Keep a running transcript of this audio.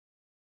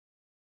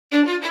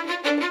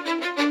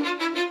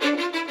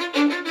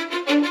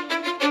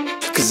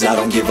Cause I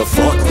don't give a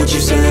fuck what you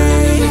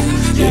say.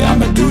 Yeah,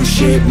 I'ma do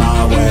shit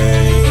my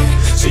way.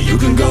 So you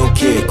can go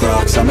kick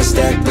rocks, I'ma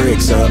stack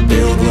bricks up,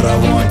 build what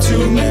I want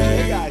to make.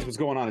 Hey guys, what's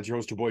going on? It's your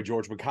host, your boy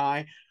George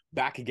Mackay,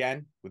 back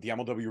again with the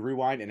MLW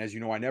Rewind. And as you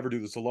know, I never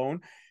do this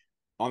alone.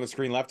 On the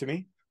screen left to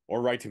me,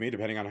 or right to me,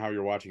 depending on how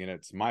you're watching it,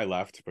 it's my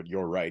left, but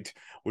your right,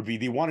 would be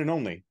the one and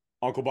only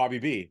Uncle Bobby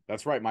B.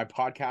 That's right, my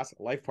podcast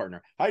life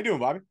partner. How you doing,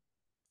 Bobby?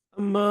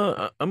 I'm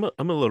a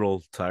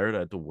little tired. I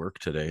had to work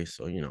today,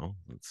 so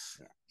it's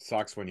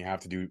Sucks when you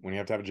have to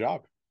have a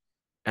job.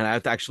 and I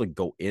have to actually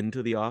go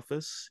into the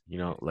office.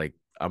 Like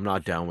I'm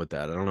not down with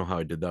that. I don't know how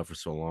I did that for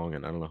so long,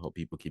 and I don't know how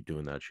people keep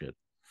doing that shit.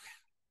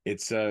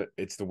 It's the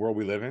world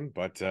we live in,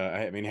 but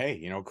I mean,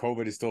 hey,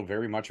 COVID is still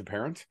very much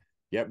apparent.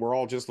 Yet we're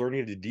all just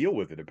learning to deal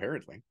with it,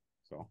 apparently.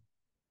 So,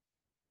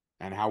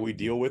 and how we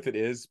deal with it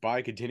is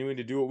by continuing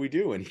to do what we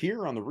do. And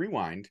here on the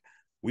Rewind,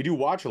 we do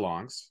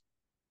watch-alongs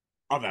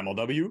of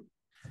MLW,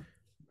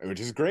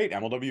 which is great.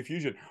 MLW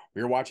Fusion.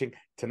 We are watching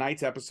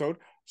tonight's episode.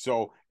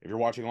 So if you're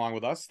watching along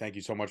with us, thank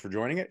you so much for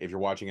joining it. If you're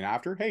watching it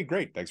after, hey,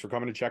 great. Thanks for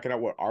coming and checking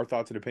out what our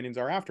thoughts and opinions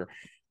are after.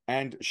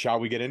 And shall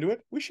we get into it?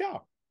 We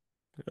shall.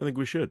 I think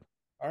we should.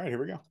 All right, here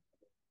we go.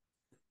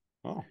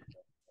 Oh,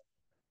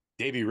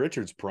 Davey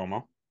Rochards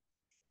promo.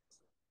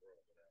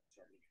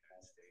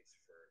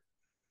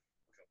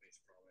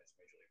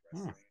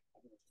 Huh.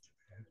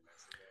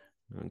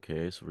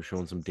 Okay, so we're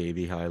showing some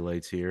Davey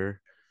highlights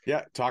here.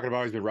 Yeah, talking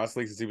about he's been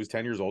wrestling since he was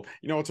 10 years old.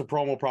 It's a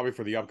promo probably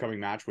for the upcoming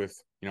match with,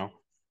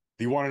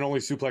 the one and only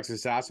Suplex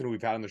Assassin who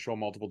we've had on the show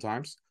multiple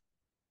times.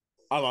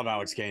 I love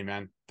Alex Kane,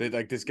 man.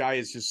 This guy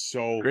is just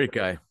so great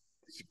guy.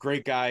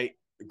 Great guy,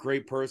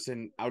 great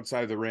person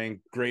outside of the ring,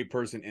 great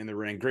person in the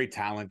ring, great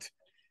talent.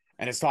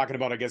 And it's talking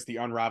about, I guess, the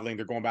unraveling.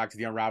 They're going back to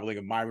the unraveling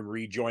of Myron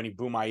Reed joining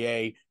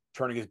Boom-Aye,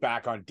 turning his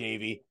back on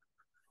Davey.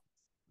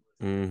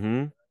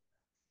 Mm-hmm.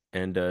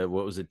 And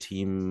what was it?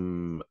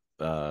 Team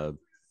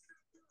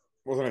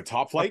wasn't it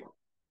Top Flight?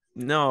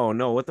 No.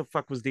 What the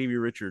fuck was Davey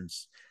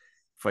Rochards'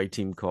 fight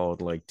team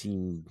called? Like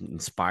Team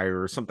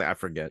Inspire or something? I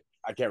forget.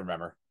 I can't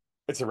remember.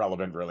 It's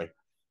irrelevant, really.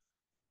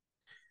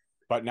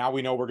 But now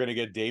we know we're going to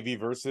get Davey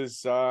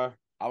versus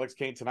Alex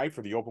Kane tonight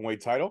for the open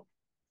weight title.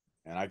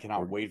 And I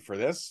cannot wait for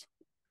this.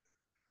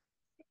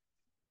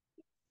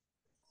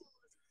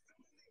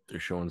 They're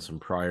showing some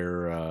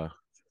prior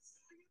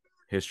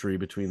history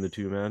between the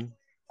two men.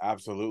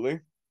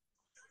 Absolutely.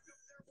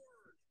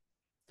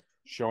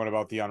 Showing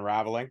about the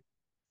unraveling.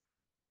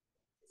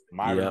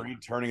 Myron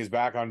Reed turning his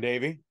back on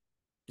Davey.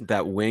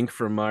 That wink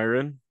from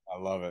Myron. I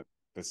love it.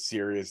 The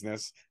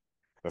seriousness.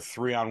 The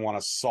 3-on-1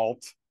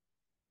 assault.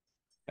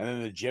 And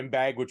then the gym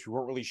bag, which we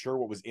weren't really sure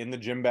what was in the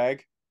gym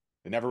bag.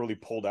 They never really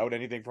pulled out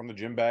anything from the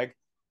gym bag.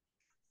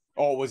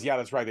 Oh, it was, yeah,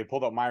 that's right. They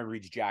pulled out Myron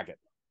Reed's jacket.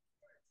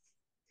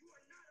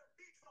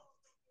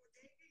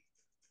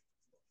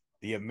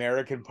 The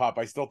American Pup.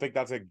 I still think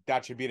that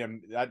should be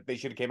that they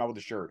should have came out with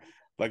a shirt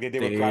like they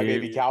did with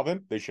Crybaby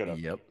Calvin. They should have.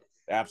 Yep,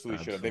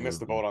 absolutely should have. They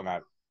missed the boat on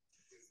that.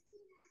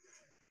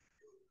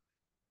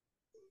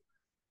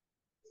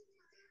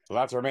 So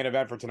that's our main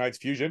event for tonight's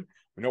Fusion.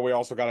 We know we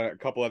also got a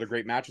couple other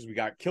great matches. We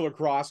got Killer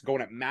Kross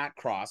going at Matt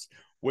Kross,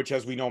 which,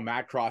 as we know,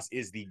 Matt Kross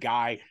is the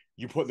guy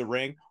you put in the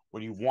ring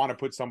when you want to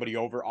put somebody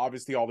over.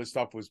 Obviously, all this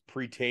stuff was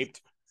pre-taped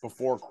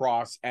before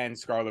Kross and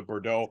Scarlett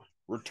Bordeaux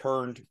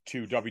returned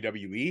to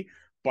WWE.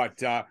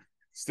 But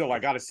still, I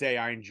got to say,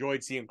 I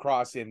enjoyed seeing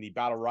Kross in the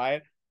Battle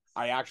Riot.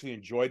 I actually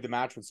enjoyed the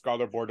match with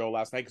Scarlett Bordeaux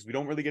last night because we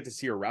don't really get to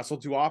see her wrestle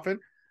too often.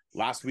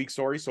 Last week,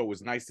 so it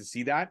was nice to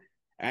see that.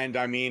 And,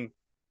 I mean,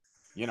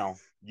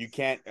 you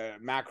can't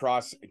Matt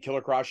Kross,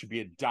 Killer Kross should be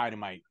a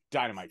dynamite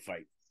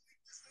fight.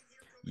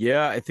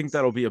 Yeah, I think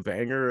that'll be a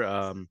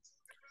banger.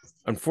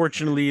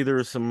 Unfortunately,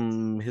 there's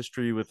some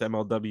history with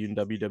MLW and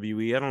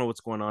WWE. I don't know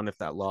what's going on, if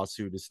that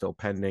lawsuit is still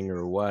pending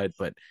or what,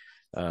 but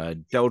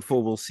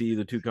doubtful we'll see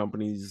the two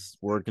companies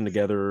working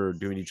together or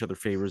doing each other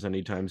favors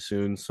anytime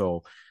soon.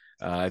 So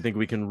I think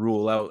we can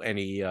rule out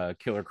any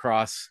Killer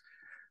Kross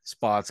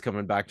spots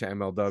coming back to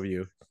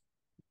MLW.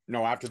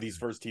 No, after these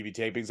first TV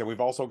tapings, and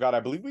we've also got, I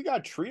believe we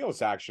got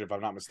trios action, if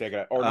I'm not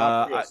mistaken. Or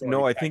not trios, sorry.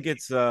 No, I think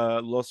it's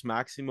Los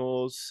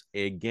Maxiomos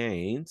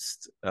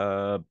against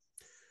oh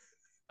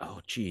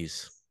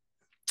geez.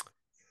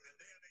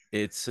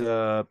 It's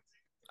I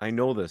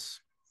know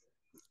this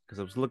because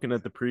I was looking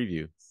at the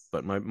preview,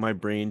 but my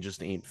brain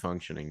just ain't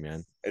functioning,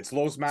 man. It's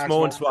Los Maxiomos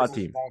Samoan SWAT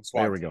team.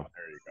 There we go.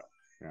 There you go.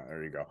 Yeah,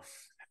 there you go.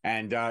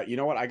 And you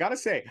know what? I got to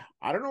say,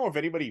 I don't know if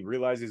anybody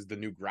realizes the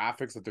new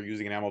graphics that they're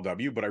using in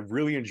MLW, but I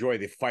really enjoy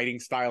the fighting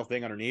style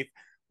thing underneath.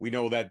 We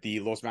know that the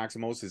Los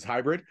Maxiomos is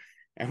hybrid,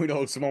 and we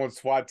know Samoan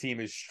SWAT team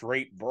is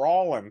straight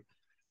brawling.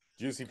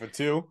 Juicy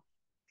Fatu,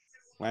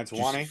 Lance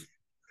Wani.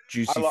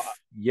 Juicy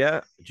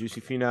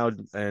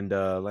Finau and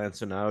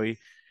Lance Onawi.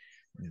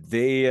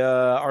 They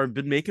are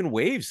been making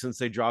waves since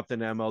they dropped in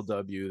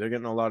MLW. They're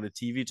getting a lot of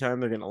TV time.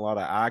 They're getting a lot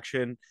of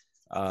action.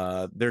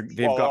 They've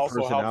got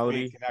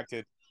personality.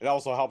 Connected. It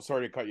also helps.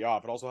 Sorry to cut you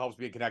off. It also helps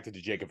being connected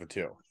to Jacob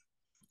Fatu.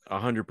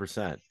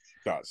 100%.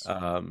 Does.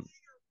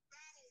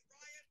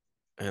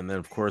 And then,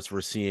 of course,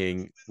 we're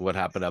seeing what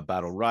happened at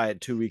Battle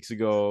Riot 2 weeks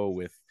ago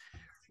with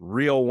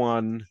Real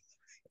One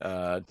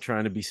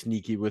trying to be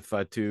sneaky with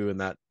Fatu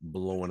and that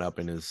blowing up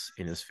in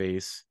his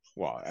face.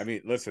 Well, I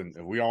mean, listen,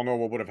 we all know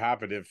what would have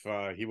happened if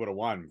he would have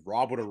won.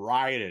 Rob would have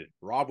rioted.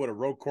 Rob would have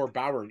wrote Court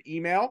Bauer an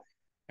email,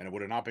 and it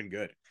would have not been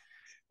good.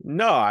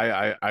 No,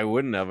 I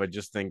wouldn't have. I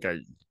just think who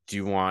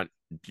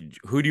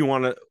do you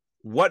want to,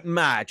 what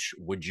match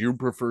would you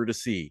prefer to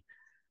see?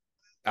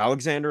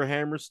 Alexander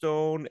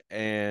Hammerstone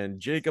and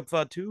Jacob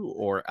Fatu,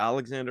 or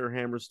Alexander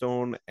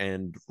Hammerstone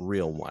and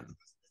Real One?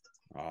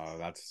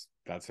 That's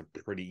a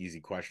pretty easy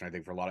question, I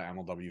think, for a lot of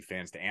MLW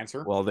fans to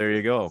answer. Well, there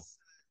you go.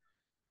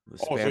 The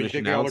so you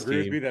think they all agree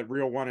with me that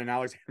Real One and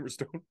Alex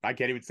Hammerstone? I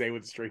can't even say it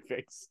with a straight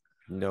face.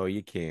 No,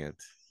 you can't.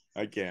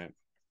 I can't.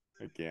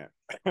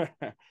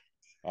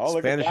 Oh,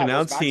 Spanish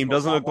announce team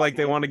doesn't look like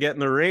they want to get in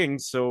the ring,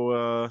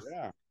 so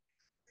yeah,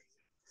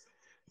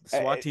 the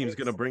SWAT team's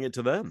going to bring it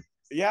to them.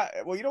 Yeah,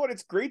 well, you know what?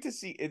 It's great to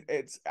see.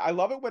 I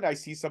love it when I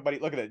see somebody.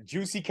 Look at it,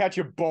 Juicy catch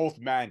you both,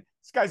 man.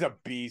 This guy's a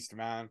beast,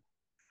 man.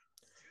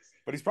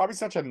 But he's probably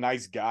such a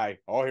nice guy.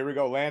 Oh, here we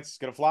go. Lance is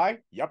gonna fly.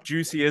 Yep.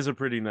 Juicy is a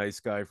pretty nice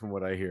guy, from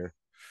what I hear.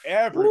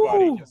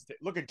 Everybody just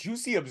look at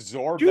Juicy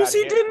absorb.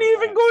 Juicy didn't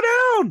even go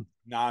down.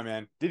 Nah,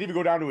 man, didn't even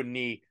go down to a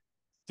knee.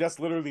 Just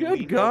literally.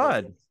 Good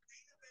God.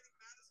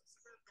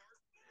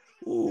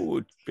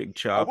 Ooh, big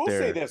chop. I will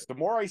say this: the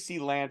more I see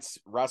Lance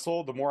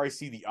wrestle, the more I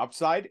see the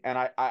upside, and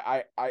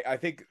I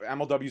think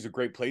MLW is a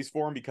great place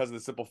for him because of the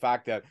simple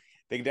fact that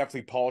they can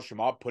definitely polish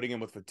him up. Putting him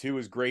with Fatu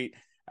is great.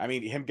 I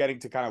mean, him getting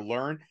to kind of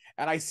learn,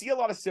 and I see a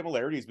lot of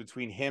similarities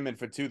between him and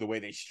Fatu. The way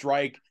they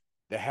strike,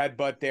 the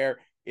headbutt there,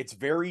 it's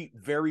very,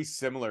 very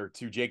similar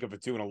to Jacob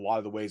Fatu in a lot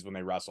of the ways when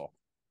they wrestle.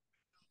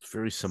 It's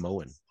very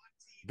Samoan.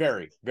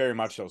 Very, very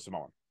much so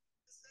Samoan.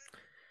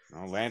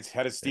 Oh, Lance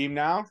head of steam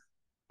now.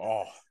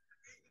 Oh.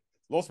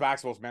 Los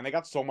Maxiomos, man, they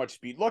got so much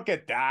speed. Look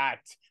at that.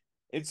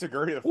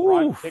 Insecurity to the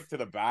front, kick to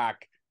the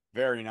back.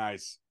 Very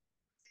nice.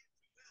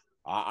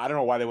 I don't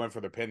know why they went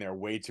for the pin there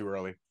way too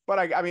early.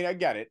 But, I mean, I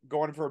get it.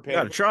 Going for a pin. You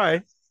got to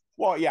try.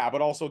 Well, yeah,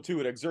 but also,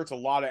 too, it exerts a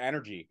lot of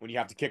energy when you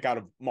have to kick out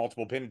of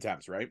multiple pin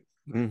attempts, right?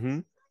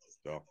 Mm-hmm.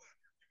 So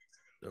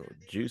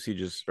Juicy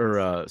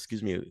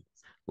excuse me,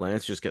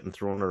 Lance just getting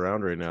thrown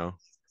around right now.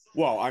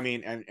 Well, I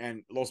mean,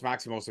 and Los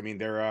Maximos, I mean,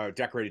 they're a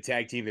decorated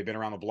tag team. They've been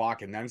around the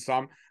block and then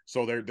some.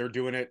 So they're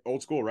doing it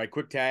old school, right?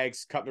 Quick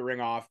tags, cutting the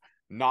ring off,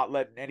 not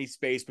letting any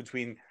space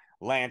between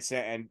Lance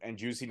and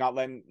Juicy, not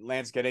letting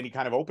Lance get any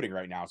kind of opening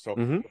right now. So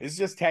This is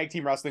just tag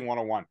team wrestling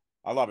 101.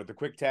 I love it. The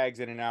quick tags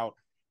in and out.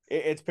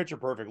 It's picture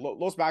perfect.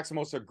 Los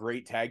Maximos are a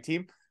great tag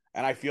team.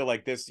 And I feel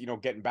like this,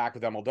 getting back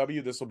with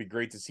MLW, this will be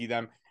great to see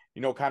them,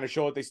 kind of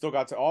show that they still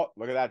got to, oh,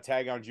 look at that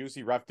tag on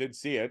Juicy. Ref did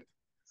see it.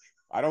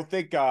 I don't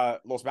think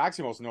Los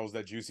Maximos knows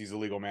that Juicy's a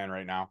legal man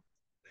right now.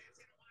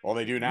 Well,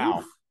 they do now.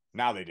 Oof.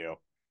 Now they do.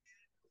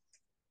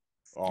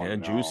 Oh,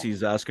 and no.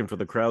 Juicy's asking for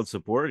the crowd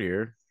support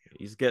here.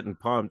 He's getting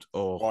pumped.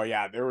 Oh, well,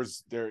 yeah, there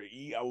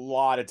a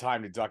lot of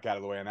time to duck out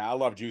of the way. And I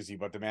love Juicy,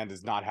 but the man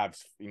does not have,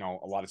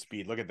 a lot of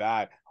speed. Look at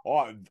that.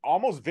 Oh,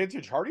 almost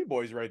vintage Hardy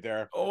Boys right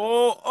there.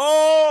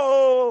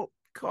 Oh,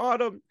 caught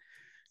him.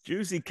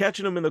 Juicy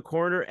catching him in the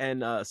corner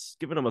and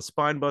giving him a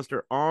spine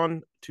buster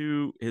on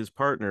to his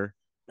partner.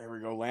 There we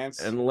go,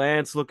 Lance. And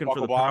Lance looking for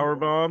the power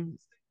bomb.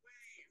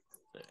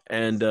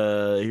 And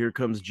here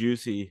comes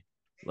Juicy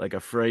like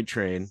a freight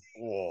train.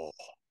 Oh,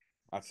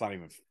 that's not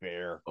even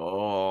fair.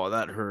 Oh,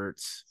 that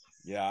hurts.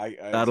 Yeah,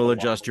 that'll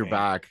adjust your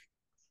back.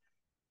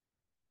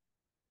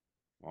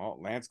 Well,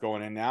 Lance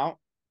going in now.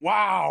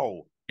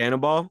 Wow.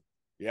 Cannonball?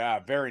 Yeah,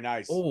 very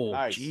nice. Oh,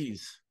 nice.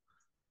 Jeez.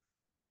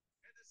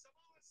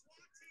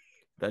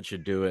 That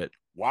should do it.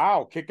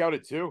 Wow, kick out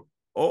at 2.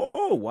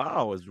 Oh, wow,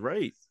 I was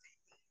right.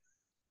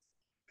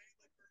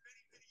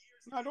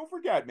 No, don't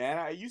forget,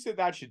 man. You said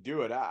that should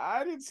do it.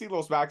 I didn't see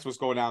Los Maximos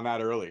going down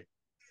that early.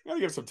 You gotta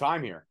give some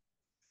time here.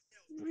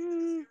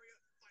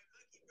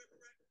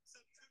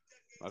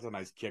 That's a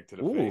nice kick to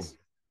the face.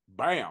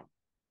 Bam.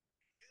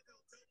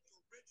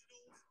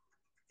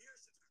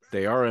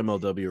 They are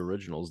MLW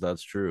originals.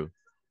 That's true.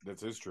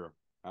 That is true.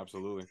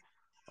 Absolutely.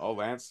 Oh,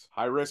 Lance.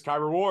 High risk, high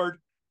reward.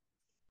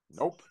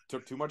 Nope.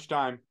 Took too much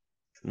time.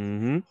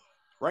 Mm-hmm.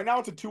 Right now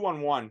it's a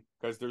 2-on-1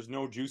 because there's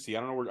no Juicy. I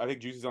don't know where. I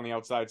think Juicy's on the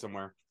outside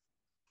somewhere.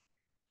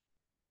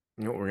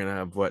 You know, we're going to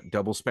have what?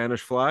 Double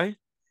Spanish fly?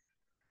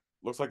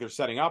 Looks like they're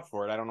setting up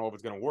for it. I don't know if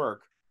it's going to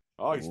work.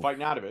 Oh, he's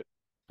fighting out of it.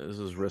 This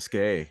is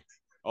risque.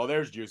 Oh,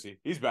 there's Juicy.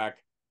 He's back.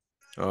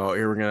 Oh,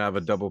 here we're going to have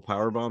a double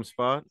powerbomb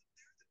spot.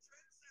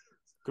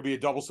 Could be a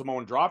double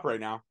Samoan drop right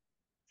now.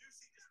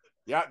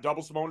 Yeah,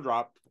 double Samoan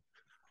drop.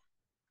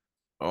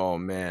 Oh,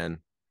 man.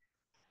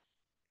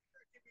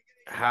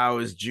 How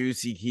is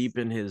Juicy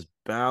keeping his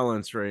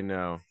balance right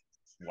now?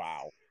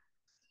 Wow.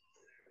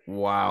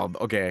 Wow.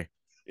 Okay.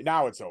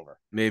 Now it's over.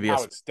 Maybe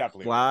now it's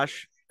definitely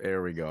flash. Over.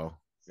 There we go.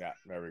 Yeah,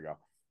 there we go.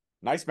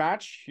 Nice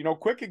match.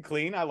 quick and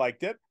clean. I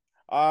liked it.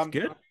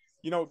 Good.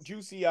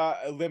 Juicy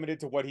limited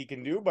to what he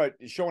can do, but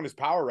showing his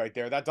power right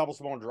there. That double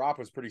Samoan drop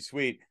was pretty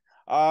sweet.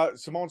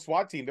 Samoan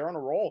SWAT team, they're on a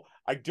roll.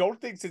 I don't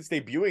think since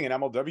debuting in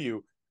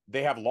MLW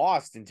they have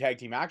lost in tag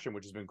team action,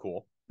 which has been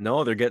cool.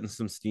 No, they're getting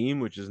some steam,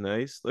 which is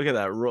nice. Look at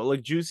that.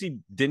 Like Juicy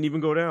didn't even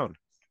go down.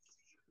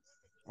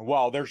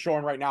 Well, they're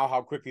showing right now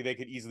how quickly they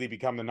could easily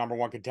become the number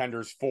one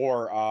contenders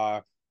for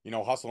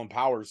Hustle and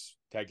Power's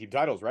tag team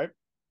titles, right?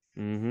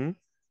 Mm-hmm.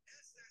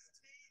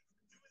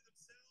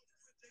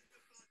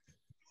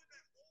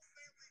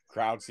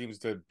 Crowd seems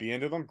to be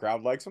into them.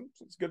 Crowd likes them.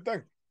 So it's a good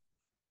thing.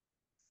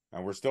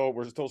 And we're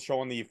still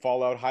showing the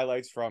Fallout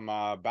highlights from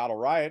Battle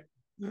Riot.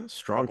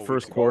 Strong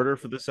first quarter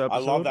for this episode. I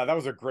love that. That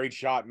was a great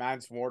shot.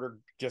 Manswarder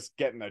just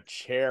getting a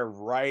chair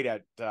right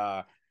at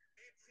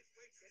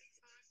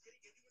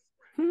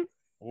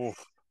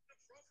oof.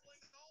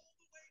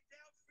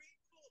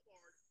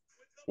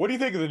 What do you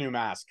think of the new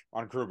mask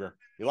on Kruger?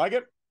 You like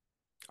it?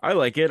 I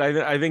like it.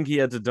 I think he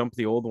had to dump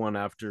the old one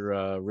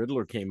after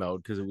Riddler came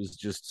out because it was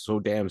just so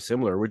damn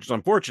similar, which is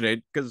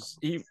unfortunate because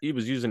he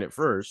was using it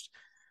first.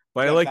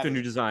 But I like the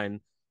new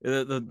design.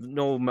 The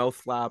no mouth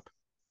flap.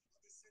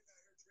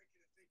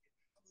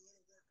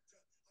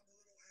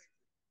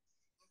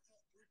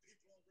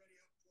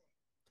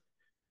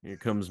 Here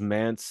comes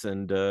Mance,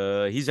 and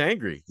he's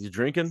angry. He's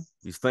drinking.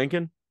 He's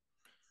thinking.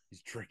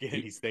 He's drinking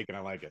and he's thinking. I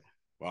like it.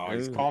 Well,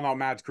 he's calling out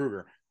Mads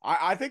Kruger.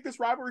 I think this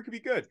rivalry could be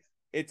good.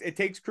 It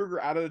takes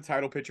Kruger out of the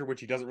title picture, which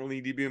he doesn't really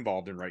need to be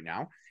involved in right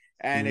now,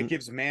 and it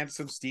gives Mance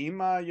some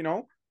steam.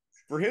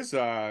 For his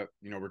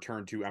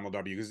return to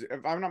MLW. Because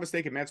if I'm not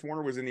mistaken, Mance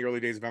Warner was in the early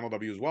days of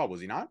MLW as well,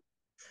 was he not?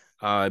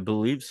 I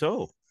believe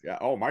so. Yeah.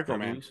 Oh,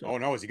 Microman. So. Oh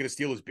no, is he gonna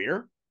steal his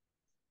beer?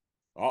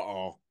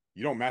 Uh-oh.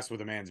 You don't mess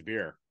with a man's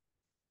beer.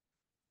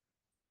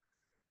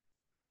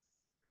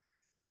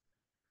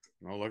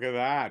 Oh, look at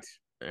that.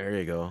 There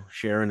you go.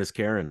 Sharing is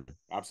caring.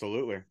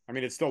 Absolutely. I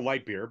mean, it's still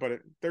light beer, but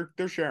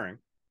they're sharing.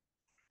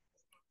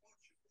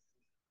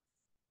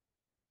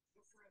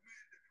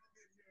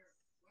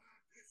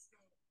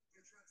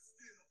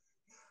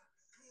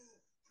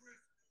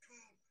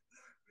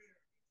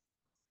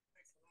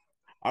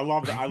 I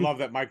love that. I love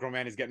that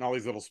Microman is getting all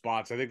these little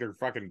spots. I think they're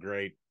fucking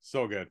great.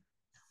 So good.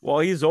 Well,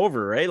 he's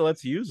over, right?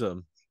 Let's use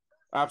him.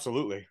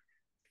 Absolutely.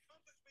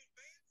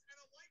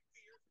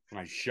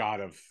 Nice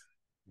shot of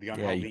the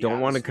unhealthy. Yeah, you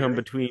don't want to come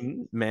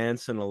between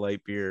Mance and a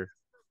light beer.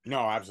 No,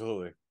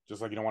 absolutely.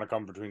 Just like you don't want to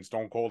come between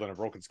Stone Cold and a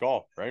broken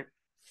skull, right?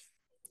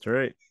 That's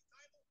right.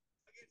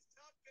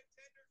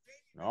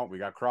 No, we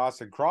got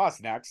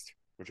Kross next,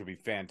 which will be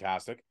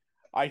fantastic.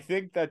 I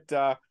think that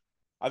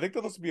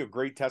this will be a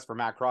great test for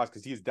Matt Kross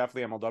because he is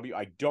definitely MLW.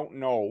 I don't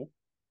know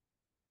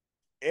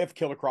if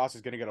Killer Kross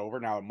is going to get over.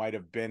 Now, it might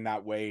have been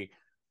that way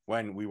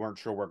when we weren't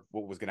sure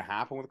what was going to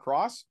happen with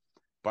Kross,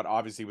 but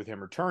obviously with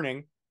him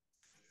returning,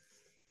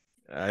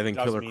 I think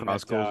Killer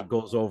Kross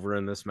goes over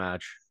in this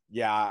match.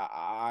 Yeah,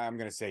 I'm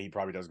going to say he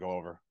probably does go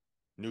over.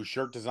 New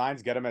shirt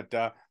designs, get them at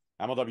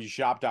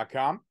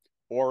MLWshop.com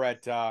or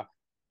at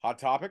Hot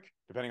Topic,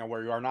 depending on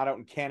where you are. Not out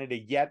in Canada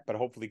yet, but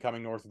hopefully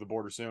coming north of the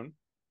border soon.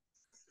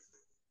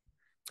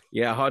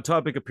 Yeah, Hot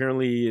Topic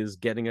apparently is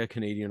getting a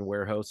Canadian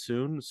warehouse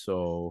soon,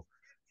 so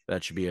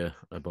that should be a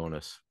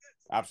bonus.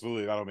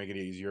 Absolutely, that'll make it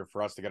easier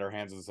for us to get our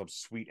hands on some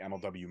sweet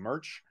MLW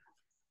merch.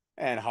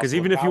 And because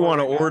even if you want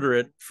to order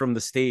it from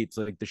the States,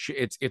 like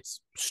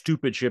it's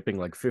stupid shipping,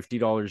 like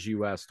 $50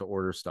 US to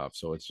order stuff,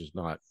 so it's just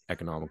not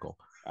economical.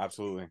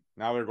 Absolutely.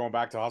 Now they're going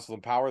back to Hustle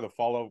and Power, the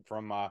fallout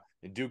from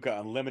Induka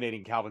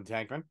eliminating Calvin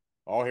Tankman.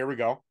 Oh, here we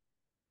go.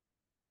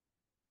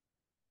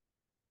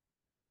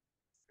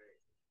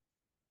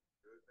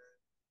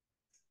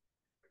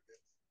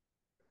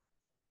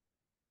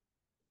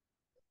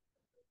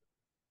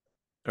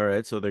 All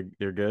right, so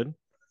they're good.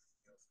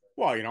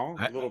 Well,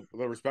 a little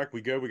respect.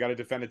 We good. We got to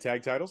defend the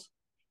tag titles.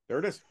 There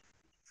it is.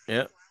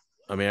 Yeah.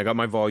 I mean, I got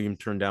my volume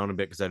turned down a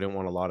bit because I didn't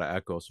want a lot of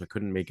echo, so I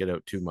couldn't make it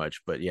out too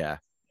much. But yeah,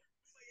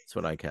 that's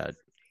what I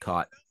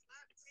caught.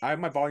 I have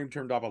my volume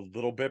turned up a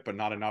little bit, but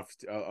not enough,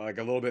 like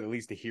a little bit at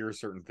least to hear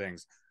certain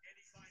things.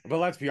 But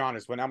let's be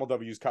honest, when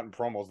MLW is cutting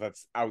promos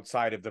that's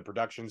outside of the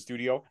production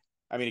studio,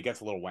 I mean, it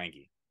gets a little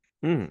wanky.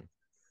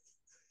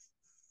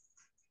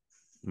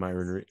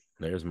 Myron,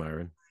 there's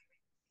Myron.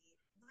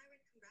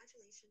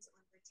 Congratulations on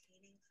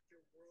retaining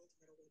your World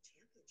Middleweight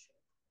Championship.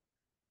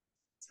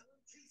 Tell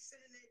them keep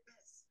sending their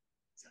best.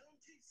 Tell them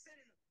keep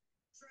sending them.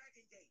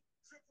 Dragon Gate,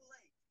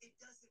 AAA, it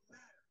doesn't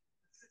matter.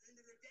 Because at the end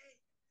of the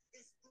day,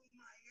 it's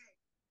Boom-Maye.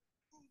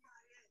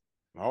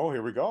 Boom-Maye. Oh,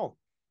 here we go.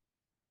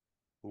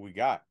 Who we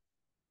got?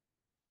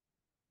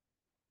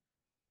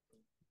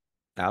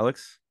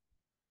 Alex?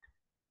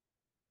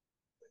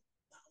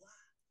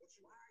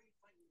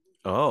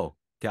 Oh,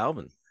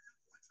 Calvin.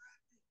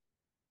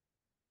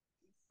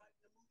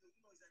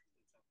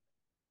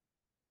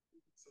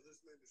 So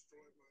this man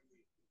destroyed my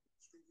knee.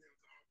 Screwed me out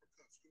the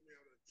uppercut. Screwed me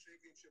out of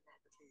championship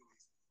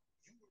opportunities.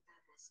 You were by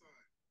my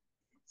side.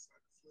 You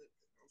decided to flip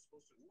it. I was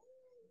supposed to.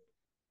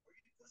 Or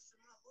you question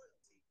my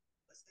loyalty.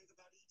 Let's think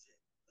about Egypt.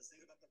 Let's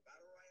think about the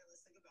battle riot.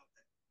 Let's think about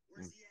that.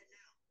 Where's he at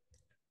now?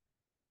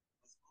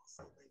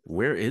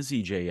 Where is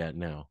EJ at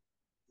now?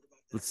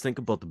 Let's think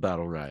about the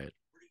battle riot.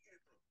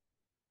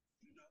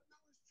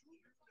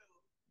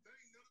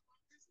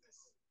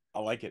 I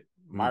like it.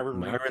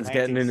 Myron's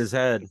getting in his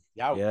head.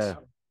 Doubt Yeah.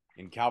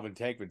 in Calvin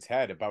Tankman's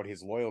head about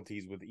his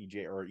loyalties with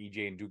EJ, or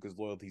EJ and Duca's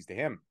loyalties to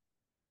him.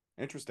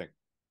 Interesting.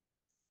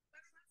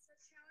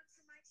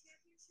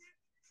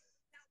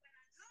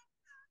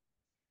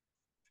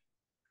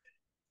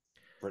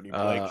 Brittany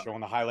Blake showing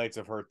the highlights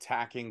of her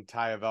attacking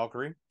Taya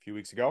Valkyrie a few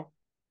weeks ago.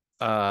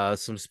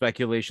 Some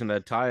speculation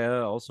that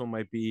Taya also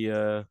might be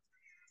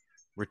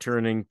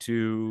returning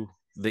to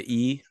the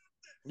E.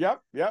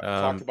 Yep.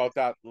 Talked about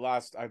that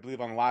I believe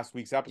on last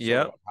week's episode.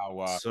 Yep. About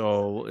how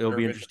so it'll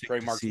be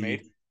interesting to see.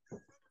 Made.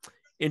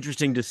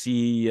 Interesting to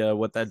see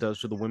what that does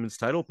for the women's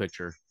title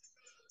picture.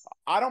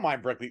 I don't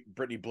mind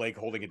Brittany Blake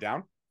holding it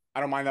down.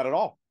 I don't mind that at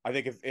all. I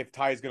think if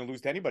Ty is going to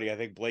lose to anybody, I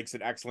think Blake's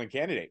an excellent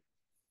candidate.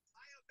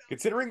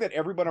 Considering that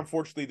everyone,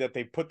 unfortunately, that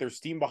they put their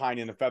steam behind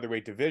in the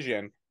featherweight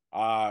division,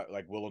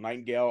 like Willow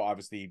Nightingale,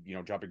 obviously,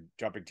 jumping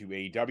to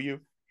AEW,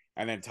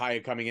 and then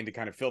Taya coming in to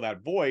kind of fill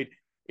that void,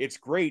 it's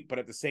great, but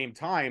at the same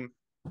time,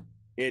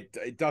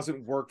 it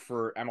doesn't work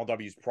for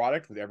MLW's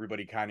product with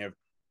everybody kind of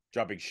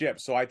jumping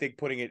ship. So I think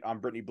putting it on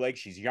Brittany Blake,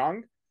 she's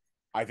young.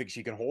 I think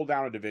she can hold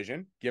down a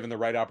division given the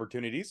right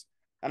opportunities,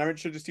 and I'm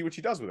interested to see what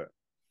she does with it.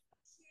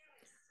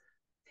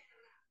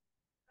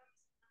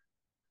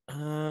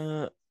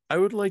 I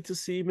would like to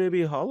see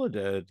maybe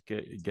Holiday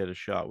get a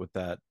shot with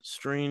that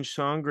strange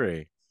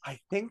Sangre. I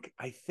think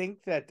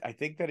that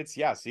it's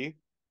see,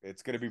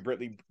 it's going to be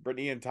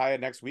Brittany and Taya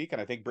next week,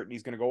 and I think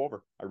Brittany's going to go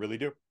over. I really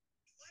do.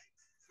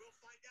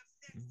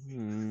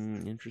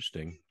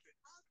 Interesting.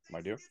 I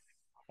do.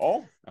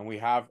 Oh, and we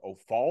have a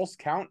Falls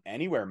Count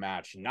Anywhere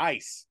match.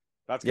 Nice.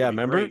 That's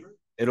remember great.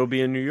 It'll be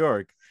in New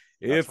York.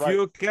 If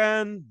you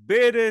can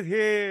beat it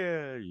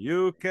here,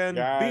 you can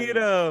beat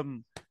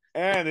them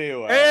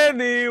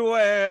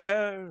anywhere.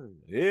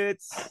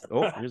 It's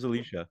here's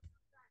Alicia.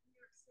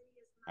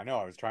 I know.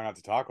 I was trying not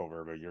to talk over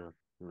her, but you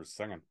were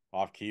singing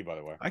off key, by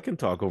the way. I can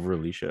talk over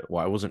Alicia.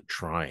 Well, I wasn't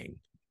trying.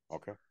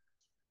 Okay.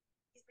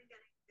 He's been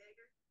getting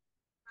bigger,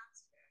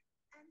 faster,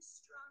 and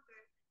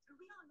stronger, and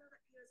we all know that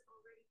he is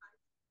already by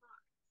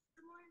far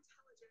the more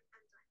intelligent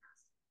and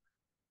dynastic.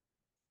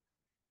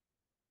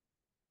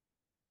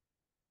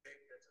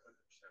 That's 100%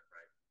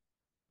 right.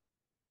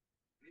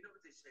 You know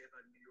what they say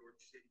about New York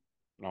City?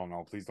 No,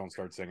 please don't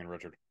start singing,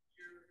 Richard.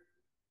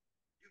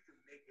 You can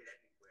make it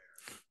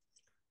anywhere.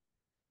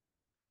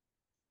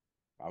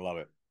 I love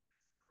it.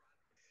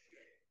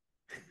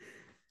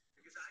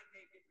 Because I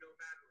make it no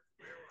matter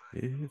where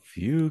I If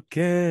you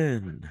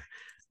can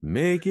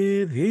make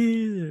it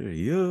here,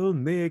 you'll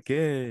make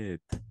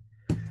it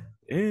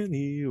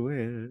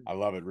anywhere. I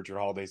love it. Richard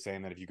Holiday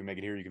saying that if you can make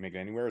it here, you can make it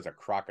anywhere is a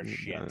crock of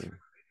shit.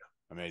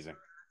 Amazing.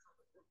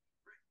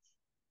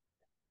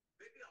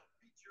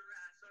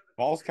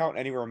 Falls Count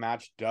Anywhere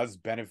match does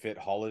benefit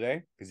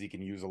Holiday because he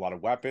can use a lot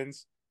of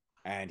weapons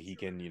and he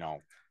can,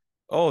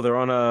 Oh, they're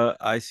on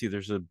I see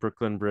there's a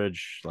Brooklyn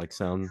Bridge like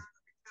sound.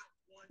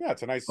 Yeah,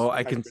 it's a nice.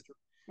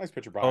 Nice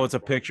picture. Oh, it's a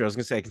picture. I was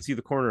gonna say I can see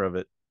the corner of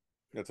it.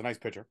 Yeah, it's a nice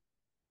picture.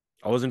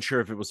 I wasn't sure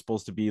if it was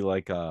supposed to be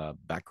like a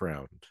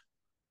background.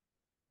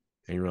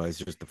 I didn't realize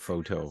just the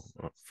photo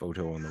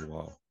on the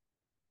wall.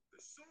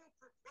 The sole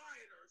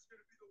proprietor is going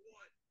to be the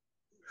one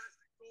who has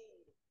the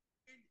gold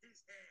in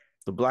his hand.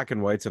 The black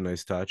and white's a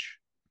nice touch.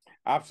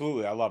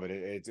 Absolutely, I love it.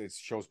 It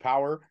shows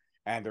power,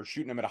 and they're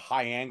shooting him at a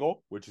high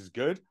angle, which is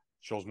good.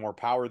 Shows more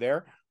power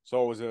there.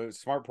 So it was a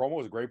smart promo. It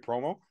was a great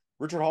promo.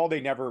 Richard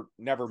Holiday never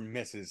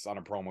misses on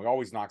a promo. He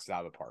always knocks it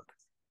out of the park.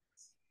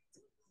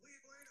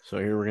 So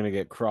here we're gonna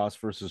get Kross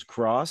versus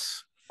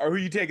Kross. Who are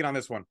you taking on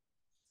this one?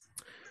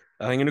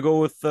 I'm gonna go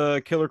with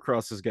Killer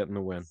Kross is getting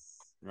the win.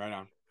 Right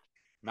on.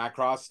 Matt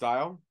Kross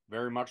style,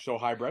 very much so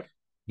hybrid.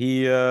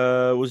 He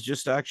was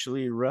just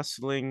actually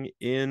wrestling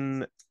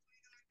in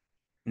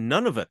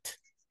Nunavut.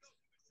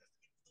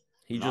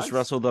 He just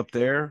wrestled up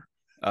there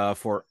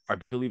for, I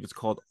believe it's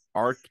called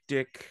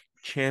Arctic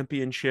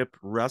Championship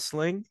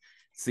Wrestling.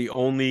 It's the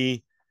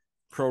only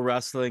pro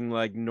wrestling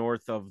like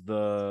north of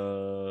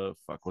the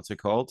what's it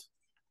called?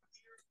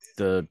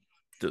 The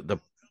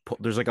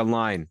there's like a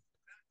line,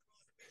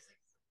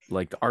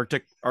 like the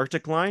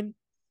Arctic line,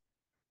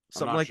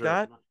 something like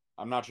that.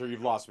 I'm not sure.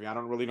 You've lost me. I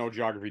don't really know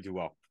geography too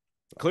well.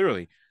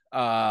 Clearly,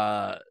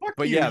 but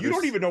yeah, you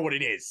don't even know what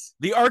it is.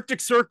 The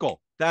Arctic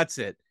Circle. That's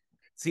it.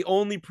 It's the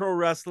only pro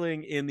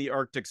wrestling in the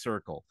Arctic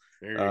Circle.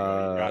 There you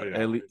go. You got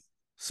it.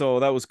 So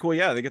that was cool.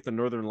 Yeah, they get the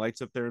northern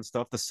lights up there and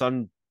stuff. The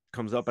sun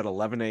comes up at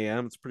 11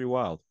 a.m. It's pretty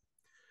wild.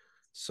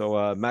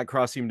 So Matt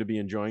Kross seemed to be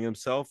enjoying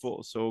himself.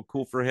 So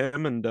cool for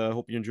him, and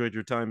hope you enjoyed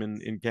your time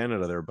in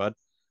Canada there, bud.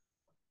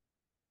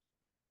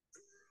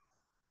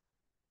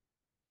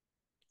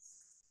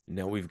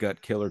 Now we've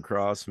got Killer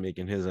Kross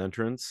making his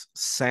entrance.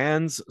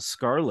 Sans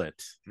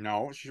Scarlet.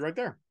 No, she's right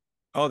there.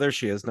 Oh, there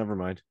she is. Never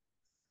mind.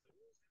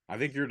 I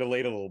think you're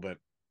delayed a little bit.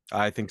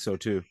 I think so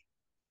too.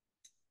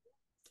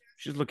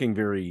 She's looking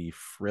very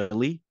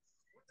frilly.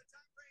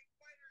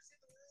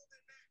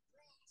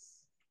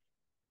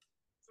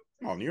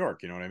 Oh, New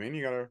York, you know what I mean?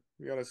 You gotta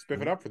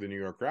spiff it up for the New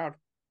York crowd.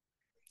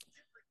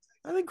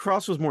 I think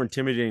Kross was more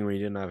intimidating when he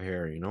didn't have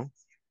hair,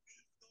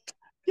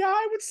 Yeah,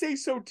 I would say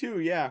so too.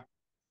 Yeah,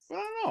 but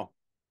I don't know.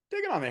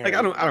 Take it on the hair. Like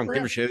I don't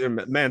give a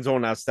shit. Man's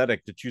own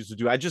aesthetic to choose to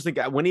do. I just think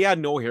when he had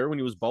no hair, when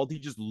he was bald, he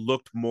just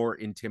looked more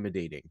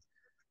intimidating.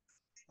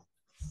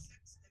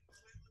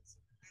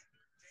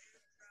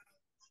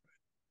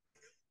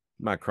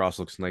 Matt Kross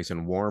looks nice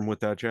and warm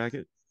with that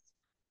jacket.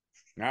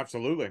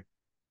 Absolutely.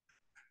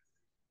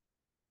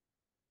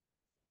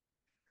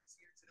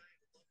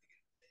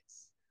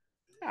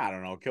 I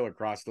don't know. Killer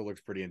Kross still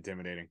looks pretty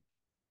intimidating.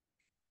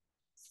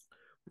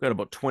 We've got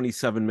about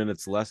 27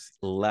 minutes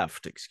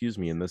left, excuse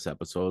me, in this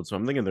episode. So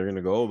I'm thinking they're going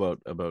to go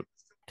about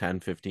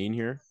 10, 15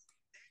 here.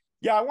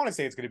 Yeah, I want to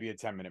say it's going to be a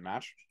 10-minute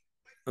match.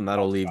 And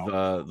that'll leave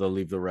they'll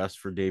leave the rest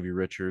for Davey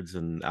Rochards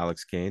and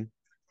Alex Kane.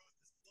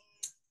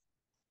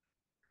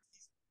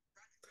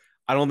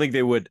 I don't think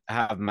they would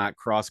have Matt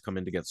Kross come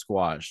in to get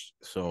squashed.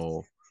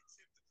 So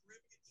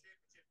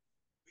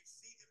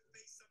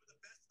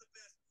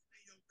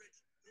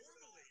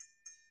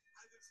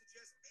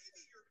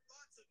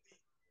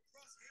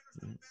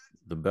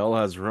the bell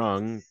has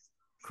rung.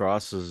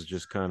 Kross is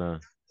just kind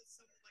of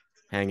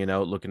hanging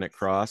out, looking at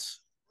Kross.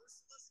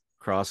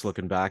 Kross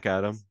looking back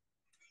at him.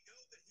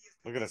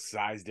 Look at the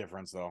size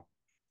difference, though.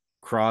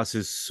 Kross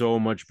is so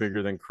much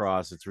bigger than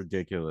Kross. It's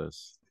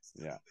ridiculous.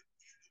 Yeah.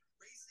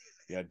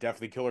 Yeah,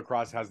 definitely Killer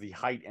Kross has the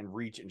height and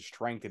reach and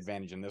strength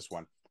advantage in this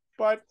one.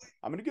 But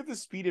I'm going to give the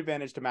speed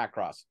advantage to Matt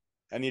Kross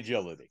and the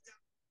agility.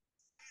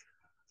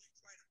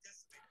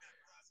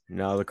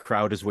 Now the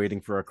crowd is waiting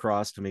for a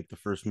Kross to make the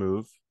first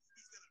move.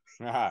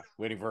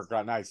 Waiting for a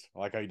crowd. Nice. I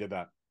like how you did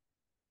that.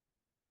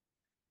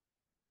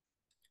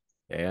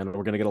 And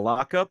we're going to get a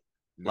lockup.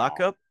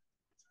 Lockup.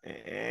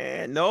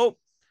 And nope.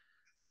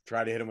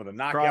 Try to hit him with a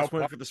knockout. Kross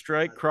went for the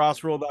strike.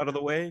 Kross rolled out of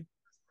the way.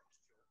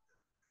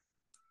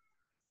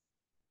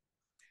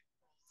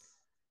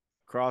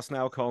 Kross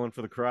now calling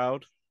for the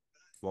crowd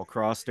while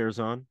Kross stares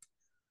on.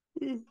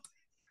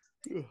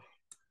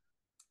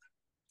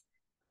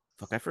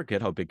 Fuck, I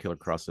forget how big Killer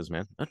Kross is,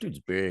 man. That dude's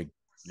big.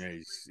 Yeah,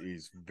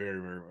 he's very,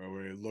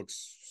 very. It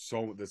looks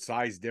so. The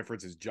size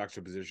difference, his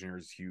juxtaposition here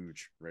is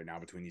huge right now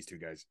between these two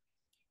guys.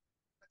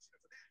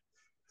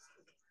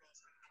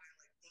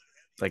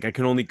 Like I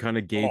can only kind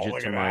of gauge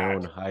it to my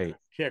own height.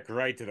 Kick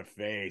right to the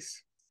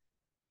face.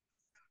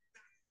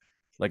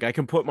 Like I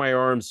can put my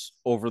arms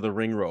over the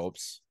ring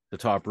ropes, the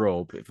top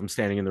rope, if I'm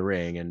standing in the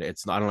ring, and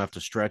it's I don't have to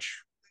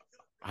stretch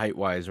height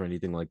wise or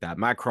anything like that.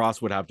 Matt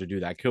Kross would have to do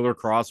that. Killer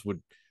Kross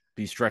would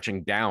be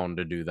stretching down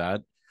to do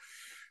that.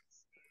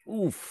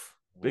 Oof,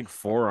 big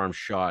forearm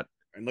shot.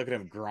 And look at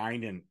him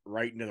grinding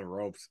right into the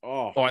ropes.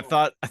 Oh, I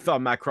thought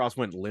Matt Kross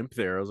went limp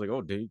there. I was like,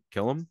 oh, did he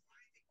kill him?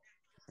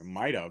 It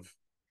might have.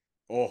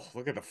 Oh,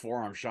 look at the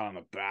forearm shot on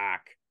the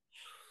back.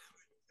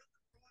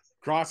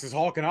 Kross is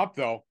hulking up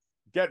though,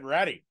 getting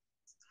ready.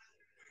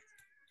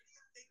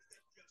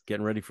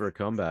 Getting ready for a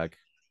comeback.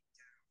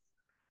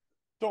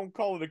 Don't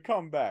call it a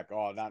comeback.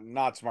 Oh,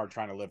 not smart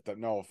trying to lift it.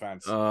 No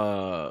offense.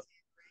 Took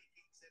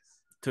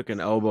an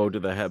elbow to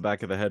the head,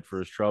 back of the head for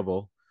his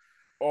trouble.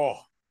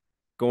 Oh,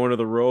 going to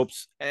the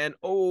ropes, and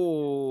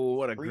oh,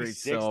 what a great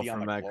sell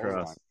from Matt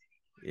Kross. Line.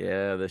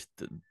 Yeah, it's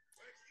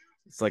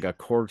like a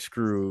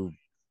corkscrew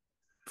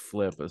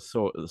flip. It's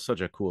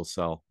such a cool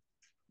sell.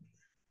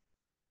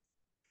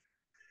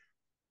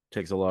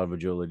 Takes a lot of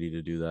agility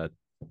to do that.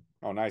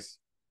 Oh, nice.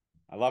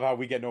 I love how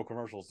we get no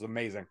commercials. It's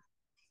amazing.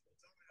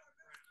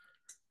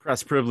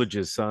 Press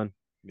privileges, son.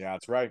 Yeah,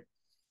 that's right.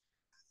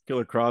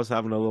 Killer Kross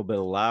having a little bit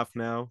of laugh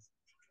now.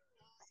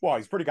 Well,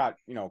 he's pretty got,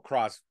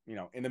 Kross,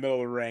 in the middle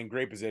of the ring,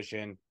 great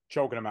position,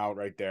 choking him out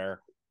right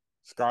there.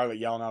 Scarlett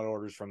yelling out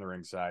orders from the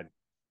ringside.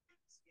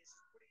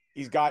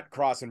 He's got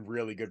Kross in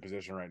really good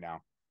position right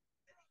now.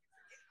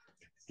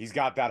 He's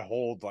got that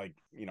hold,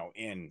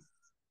 in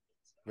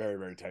very,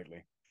 very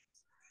tightly.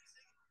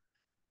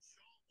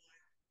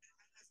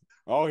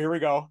 Oh, here we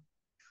go.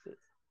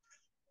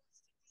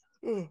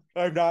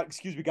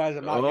 Excuse me, guys,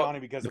 I'm not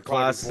yawning because the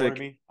crowd is boring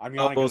me. I'm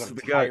yawning because I'm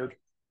tired.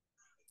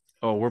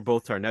 Oh, we're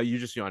both tired. Now you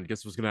just yawned.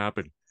 Guess what's going to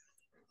happen?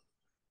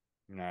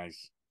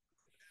 Nice.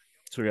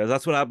 So, guys,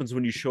 that's what happens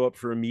when you show up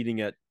for a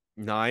meeting at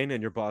 9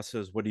 and your boss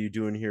says, what are you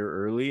doing here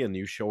early? And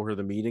you show her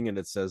the meeting and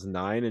it says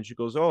 9 and she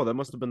goes, oh, that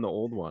must have been the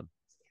old one.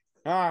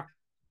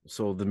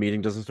 So the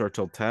meeting doesn't start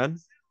till 10.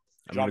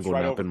 I'm going to go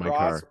nap in my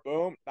car.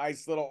 Boom.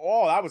 Nice little.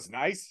 Oh, that was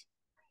nice.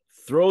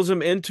 Throws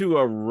him into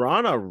a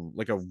Rana,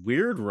 like a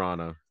weird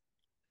Rana.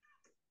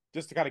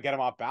 Just to kind of get him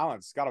off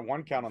balance. Got a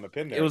 1 count on the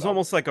pin there. It was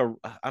almost like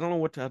I don't know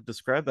what to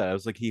describe that. It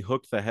was like he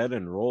hooked the head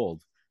and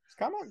rolled. It's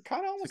kind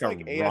of almost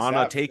like a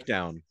Rana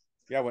takedown.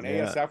 Yeah, when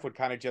ASF would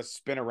kind of just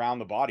spin around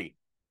the body.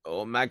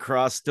 Oh, Matt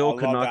Kross still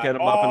could not get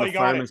him up in the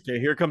fireman's carry.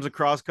 Here comes a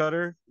cross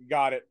cutter. You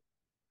got it.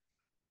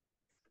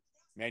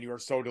 Man, you are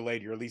so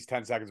delayed. You're at least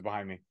 10 seconds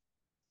behind me.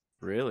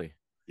 Really?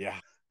 Yeah.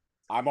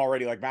 I'm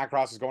already Matt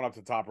Kross is going up to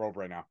the top rope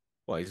right now.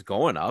 Well, he's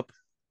going up.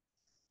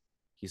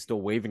 He's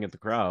still waving at the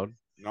crowd.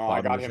 No,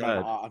 I got him.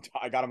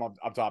 I got him up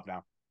top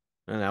now.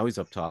 And now he's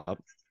up top.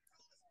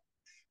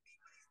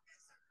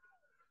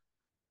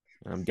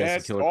 I'm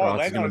guessing Killer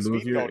Kross is going to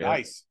move here.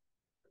 Nice.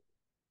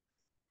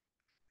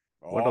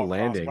 What a Oh, Kross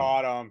landing.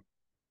 caught him.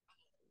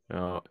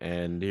 Oh,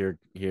 and here,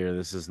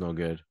 this is no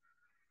good.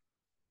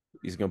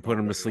 He's gonna put Not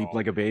him to good at sleep all.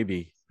 like a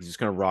baby. He's just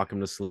gonna rock him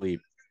to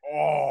sleep.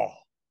 Oh,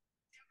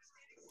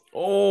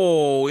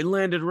 Oh, it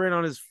landed right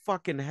on his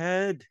fucking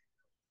head.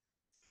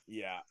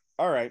 yeah.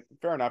 All right.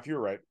 Fair enough. You're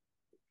right.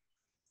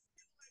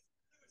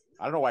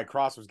 I don't know why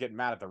Kross was getting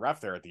mad at the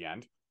ref there at the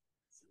end.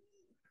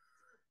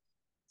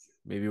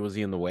 Maybe was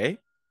he in the way?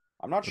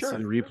 I'm not Let's see sure.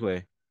 the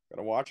replay.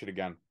 Gotta watch it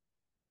again.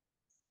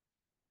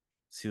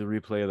 See the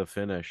replay of the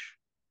finish.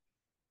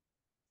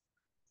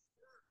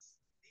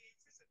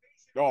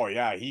 Oh,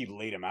 yeah. He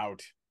laid him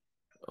out.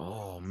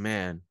 Oh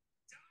man.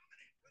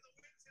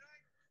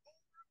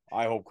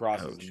 I hope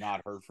Kross is Ouch.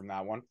 not hurt from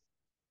that one.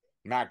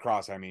 Matt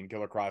Kross, I mean.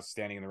 Killer Kross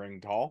standing in the ring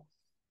tall.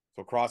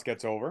 So Kross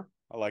gets over.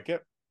 I like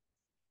it.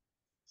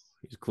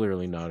 He's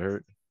clearly not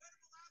hurt.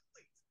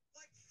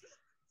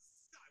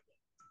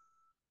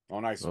 Oh,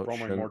 nice. Oh,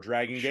 Promoing more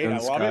Dragon Gate. Shun I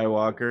love it.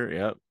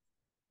 Skywalker.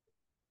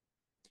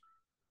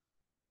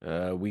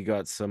 Yep. We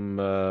got some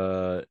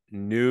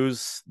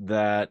news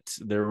that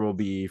there will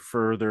be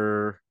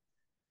further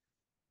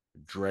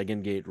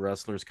Dragon Gate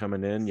wrestlers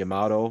coming in.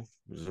 Yamato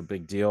is a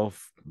big deal.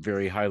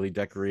 Very highly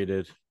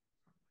decorated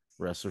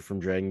wrestler from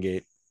Dragon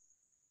Gate.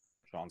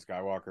 Sean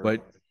Skywalker.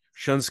 But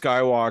Shun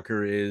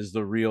Skywalker is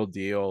the real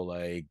deal.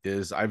 Like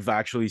this, I've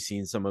actually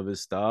seen some of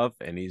his stuff,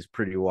 and he's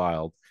pretty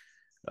wild.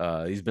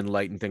 He's been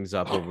lighting things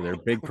up over there.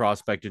 Big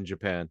prospect in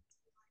Japan.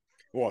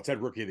 Well, it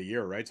said Rookie of the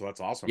Year, right? So that's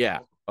awesome. Yeah.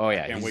 Oh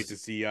yeah. Can't wait to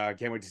see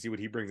what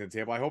he brings to the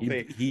table. I hope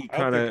they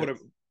kinda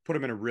put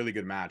him in a really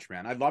good match,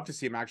 man. I'd love to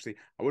see him actually.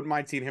 I wouldn't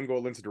mind seeing him go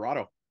at Lince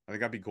Dorado. I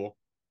think that'd be cool.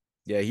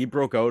 Yeah, he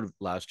broke out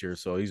last year,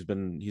 so he's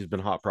been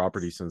hot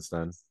property since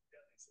then.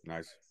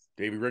 Nice.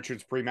 Davey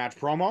Rochards pre-match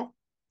promo.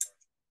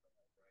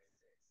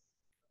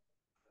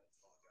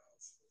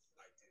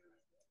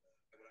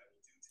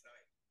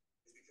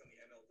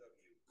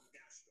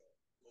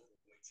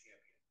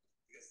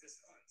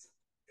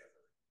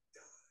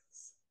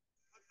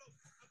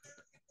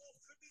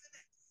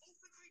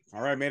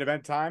 All right, main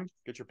event time.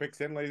 Get your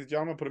picks in, ladies and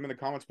gentlemen. Put them in the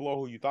comments below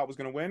who you thought was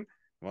going to win.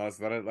 Let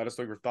us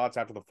know your thoughts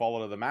after the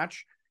fallout of the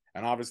match.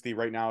 And obviously,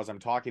 right now, as I'm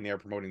talking, they are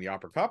promoting the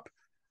Opera Cup.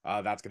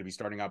 That's going to be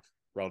starting up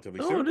relatively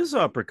soon. Oh, it is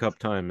Opera Cup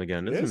time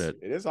again, isn't it?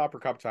 It is Opera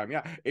Cup time,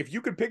 yeah. If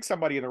you could pick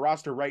somebody in the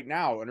roster right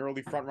now, an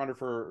early front runner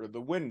for the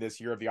win this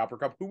year of the Opera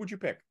Cup, who would you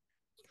pick?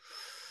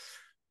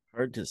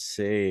 Hard to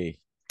say.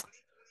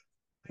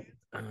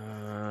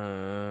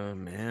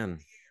 Man.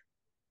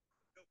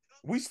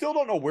 We still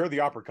don't know where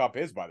the Opera Cup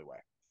is, by the way.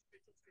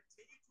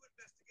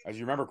 As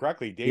you remember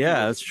correctly, Davey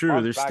that's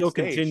true. They're still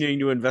backstage. continuing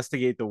to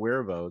investigate the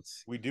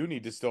whereabouts. We do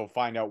need to still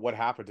find out what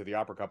happened to the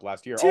Opera Cup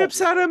last year.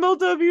 Tips at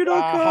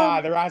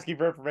MLW.com. They're asking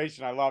for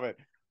information. I love it.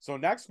 So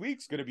next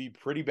week's going to be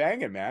pretty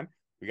banging, man.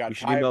 We got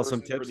should Ty email versus some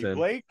tips Brittany in.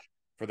 Blake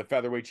for the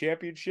Featherweight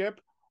Championship.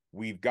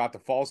 We've got the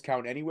Falls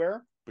Count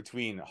Anywhere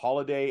between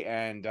Holiday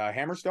and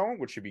Hammerstone,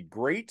 which should be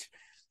great.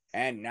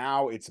 And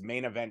now it's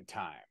main event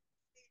time.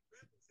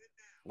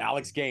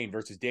 Alex Gain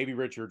versus Davey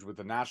Rochards with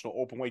the National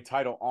Openweight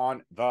title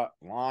on the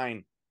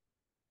line.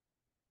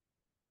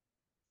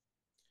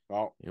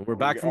 Oh, and we're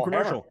back from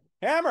commercial.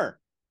 Hammer.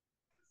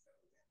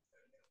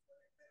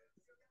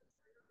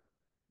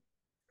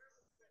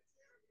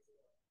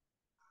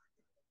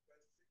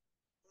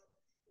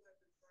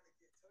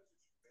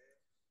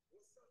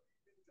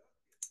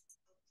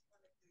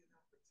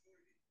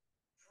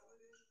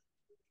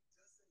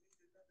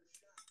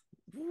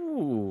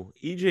 Ooh,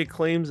 EJ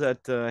claims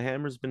that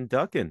Hammer's been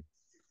ducking.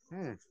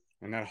 And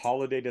that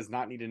Holiday does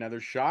not need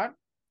another shot.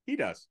 He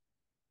does.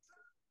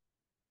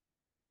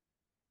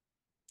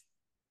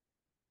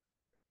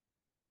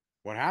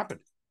 What happened?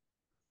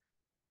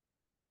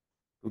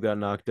 Who got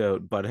knocked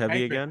out? Bud Heavy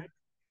Tankman. again?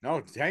 No,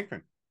 it's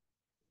Tankman.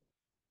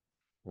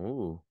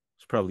 Ooh,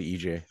 it's probably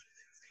EJ.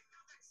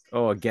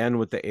 Oh, again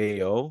with the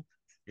AO?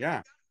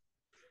 Yeah.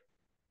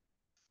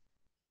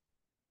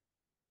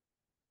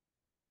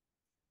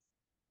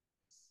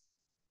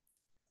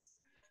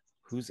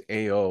 Who's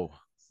AO?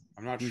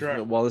 I'm not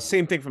sure. Well, the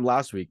same thing from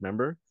last week,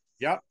 remember?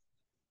 Yep.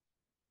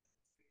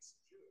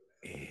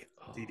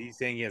 AO. TD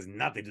saying he has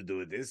nothing to do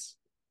with this.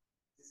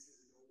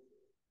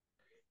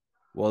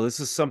 Well, this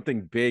is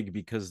something big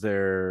because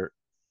they're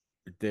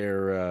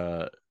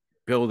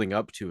building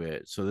up to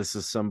it. So this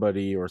is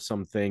somebody or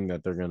something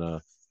that they're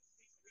gonna.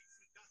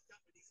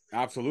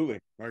 Absolutely.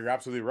 No, you're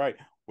absolutely right.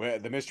 Where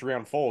the mystery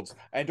unfolds.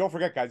 And don't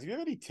forget, guys, if you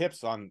have any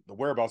tips on the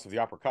whereabouts of the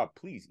Opera Cup,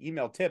 please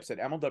email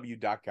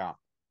tips@mlw.com.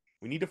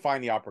 We need to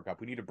find the Opera Cup.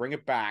 We need to bring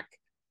it back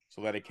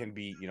so that it can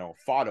be,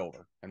 fought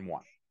over and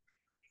won.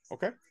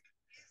 Okay?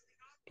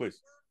 Please.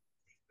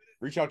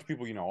 Reach out to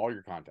people you know, all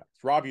your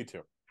contacts. Rob, you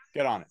too.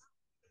 Get on it.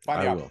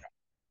 Find the Opera Cup.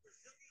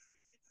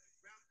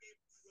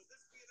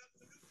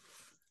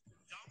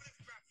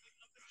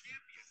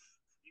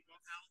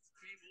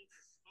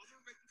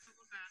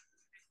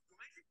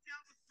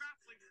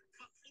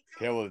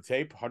 Tail of the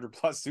tape, 100+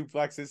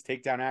 suplexes,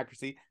 takedown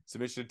accuracy,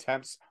 submission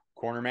attempts,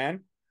 corner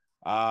man,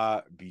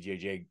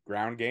 BJJ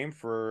ground game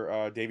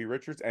for Davey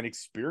Rochards, and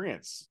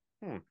experience.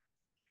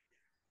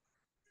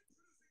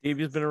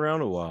 Davey's been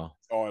around a while.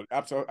 Oh,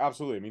 absolutely,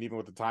 absolutely. I mean, even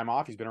with the time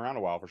off, he's been around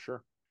a while for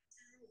sure.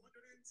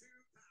 202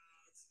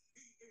 pounds.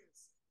 He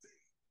is the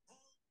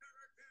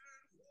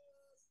All-American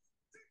Wolf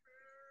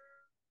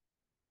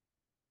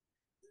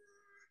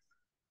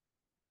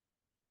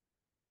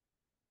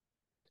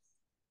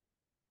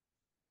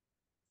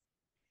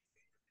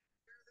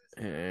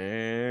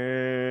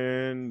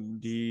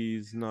And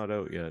he's not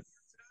out yet.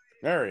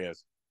 There he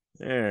is.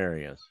 There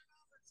he is.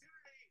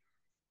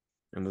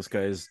 And this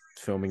guy's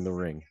filming the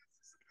ring.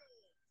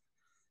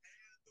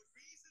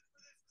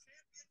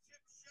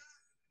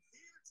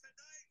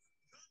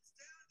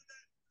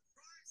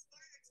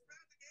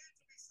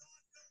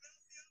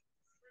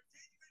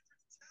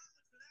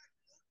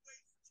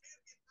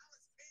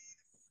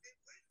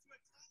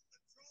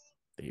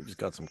 Dave's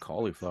got some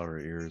cauliflower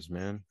ears,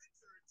 man.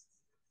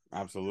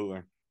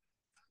 Absolutely.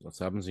 What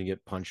happens when you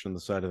get punched in the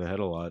side of the head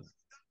a lot?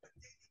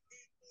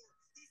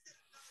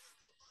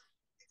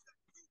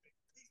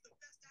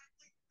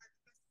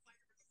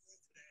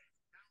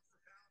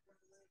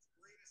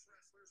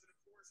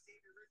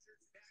 Davey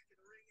Rochards back in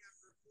the ring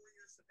after a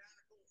 4-year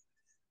sabbatical.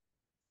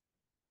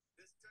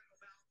 This title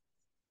bout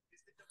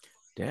is the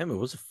Damn, it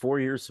was a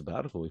 4-year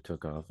sabbatical he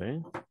took off, eh?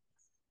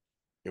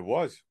 It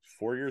was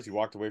 4 years he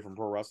walked away from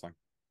pro wrestling.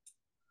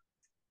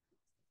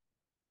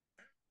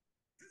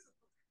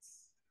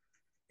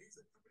 He's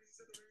accompanied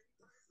to the ring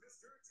by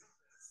Mr.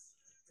 Thomas.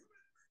 From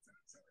Atlanta,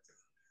 Georgia,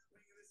 weighing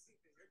this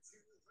evening at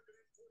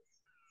 240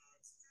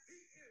 pounds.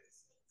 He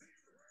is the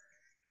reigning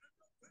and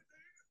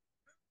defending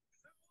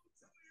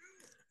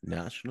MLW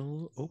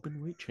National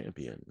Openweight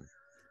Champion.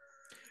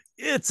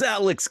 It's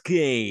Alex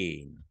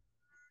Kane.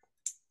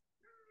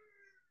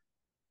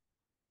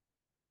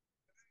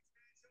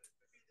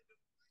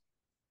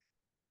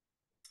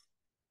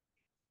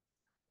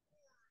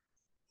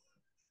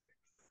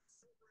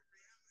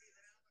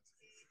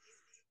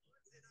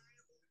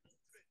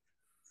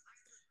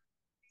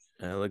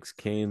 Alex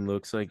Kane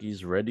looks like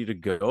he's ready to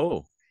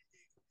go.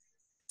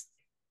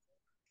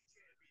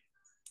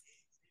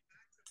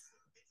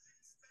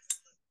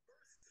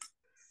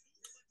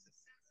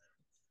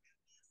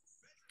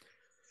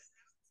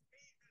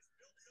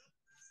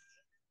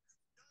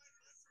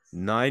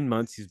 Nine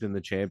months he's been the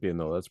champion,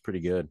 though. That's pretty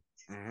good.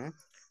 Mm-hmm.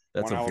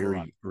 That's One a hell of a run.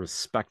 very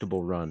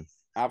respectable run.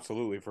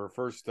 Absolutely. For a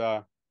first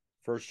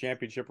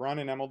championship run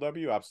in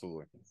MLW,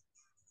 absolutely.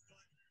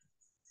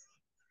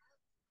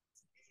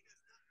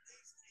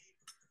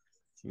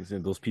 You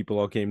said those people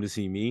all came to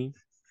see me.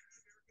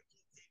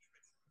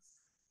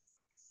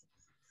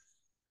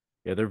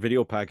 Yeah, their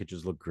video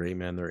packages look great,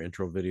 man. Their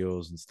intro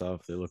videos and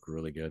stuff, they look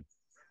really good.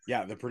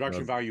 Yeah, the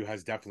production value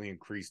has definitely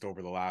increased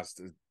over the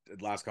last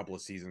couple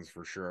of seasons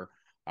for sure.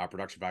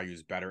 Production value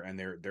is better, and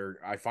they're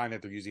I find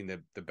that they're using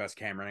the best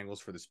camera angles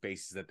for the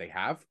spaces that they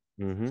have,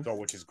 so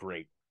which is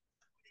great.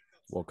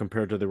 Well,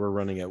 compared to they were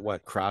running at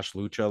what, Crash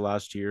Lucha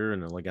last year,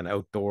 and like an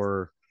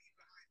outdoor.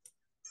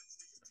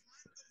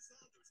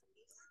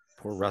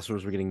 Poor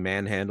wrestlers were getting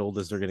manhandled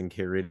as they're getting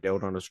carried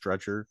out on a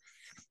stretcher.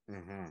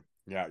 Mm-hmm.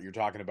 Yeah, you're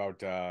talking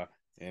about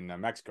in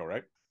Mexico,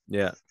 right?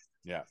 Yeah.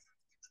 Yeah.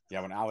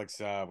 Yeah,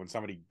 when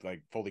somebody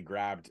like fully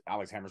grabbed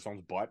Alex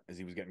Hammerstone's butt as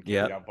he was getting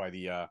carried out by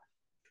the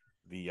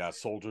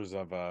soldiers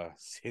of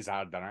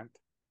Cesar Durant.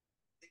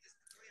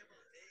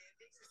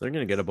 They're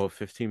gonna get about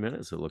 15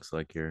 minutes, it looks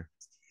like here.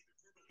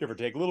 Give or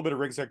take. A little bit of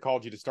ring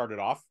psychology to start it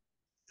off.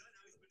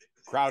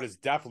 Crowd is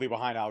definitely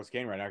behind Alex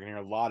Kane right now. I can hear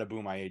a lot of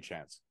boom I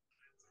chants.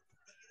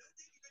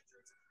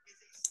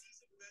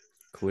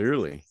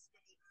 Clearly.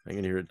 I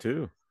can hear it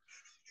too.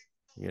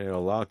 You got a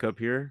lock up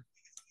here.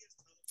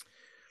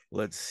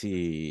 Let's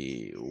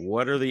see.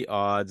 What are the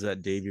odds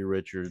that Davey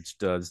Rochards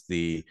does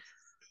the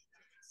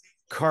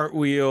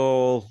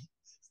cartwheel,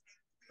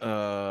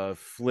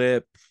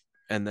 flip,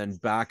 and then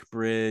back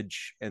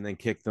bridge, and then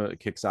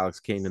kicks Alex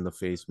Kane in the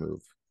face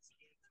move?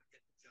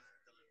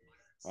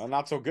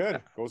 Not so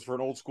good. Goes for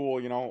an old school.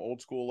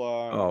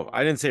 Oh,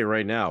 I didn't say it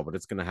right now, but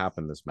it's going to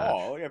happen this match.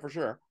 Oh, yeah, for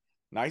sure.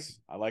 Nice.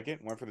 I like it.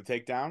 Went for the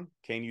takedown.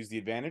 Kane used the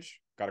advantage.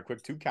 Got a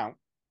quick 2 count.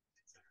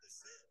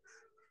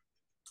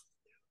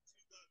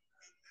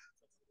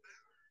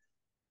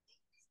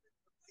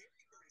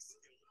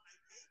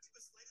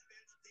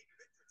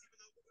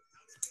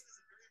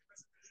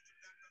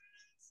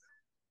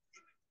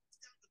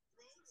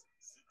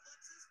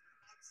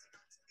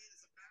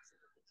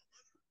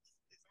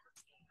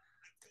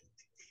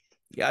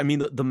 Yeah, I mean,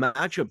 the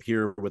matchup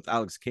here with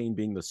Alex Kane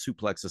being the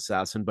suplex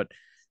assassin, but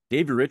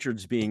Davey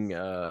Rochards being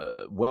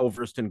well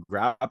versed in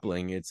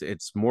grappling,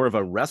 it's more of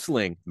a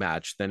wrestling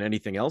match than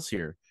anything else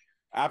here.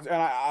 And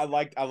I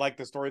like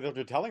the story that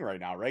they're telling right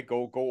now, right?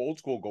 Go old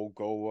school,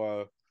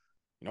 go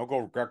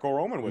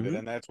Greco-Roman with it,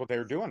 and that's what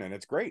they're doing, and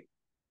it's great.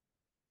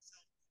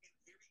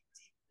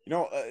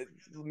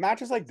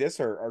 Matches like this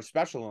are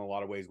special in a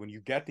lot of ways when you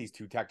get these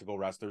two technical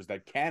wrestlers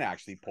that can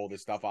actually pull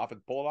this stuff off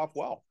and pull it off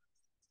well.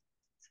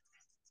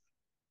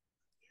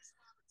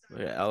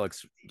 Yeah,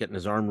 Alex getting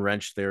his arm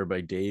wrenched there by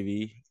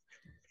Davey.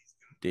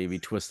 Davey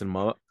twisting him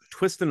up.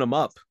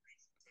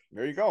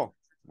 There you go.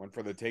 Went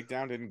for the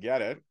takedown, didn't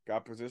get it.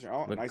 Got position.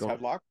 Oh, Look, nice go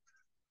headlock.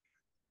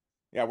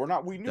 Yeah, we're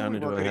not. We knew down we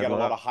into weren't a going to get a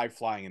lot headlock. of high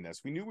flying in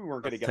this. We knew we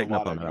weren't going to Let's get a tighten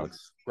up lot on of it,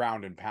 Alex.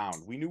 ground and pound.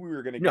 We knew we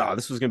were going to No, get.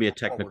 this was going to be a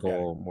what we're getting.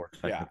 technical, more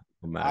Yeah,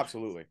 technical match.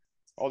 absolutely.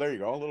 Oh, there you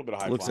go. A little bit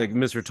of high Looks flying.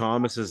 like Mr.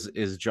 Thomas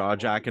is jaw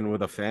jacking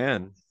with a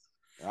fan.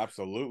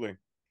 Absolutely.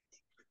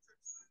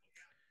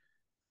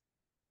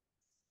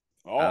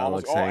 Oh,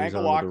 almost. Alex Oh, hangs ankle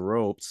onto lock. the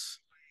ropes.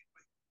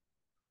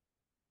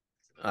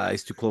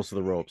 He's too close to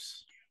the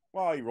ropes.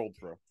 Well, he rolled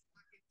through.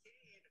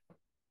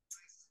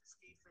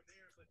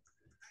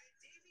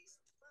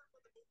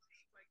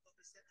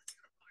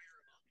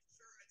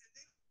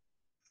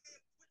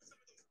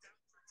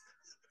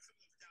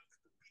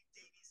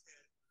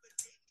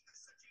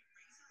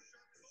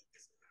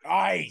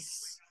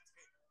 Nice.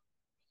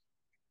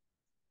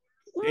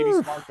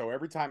 Davey's smart though.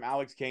 Every time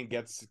Alex Kane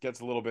gets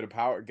a little bit of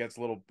power, gets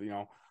a little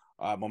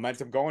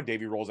momentum going,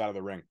 Davey rolls out of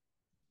the ring.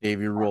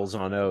 Davey rolls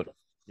on out.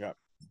 Yep.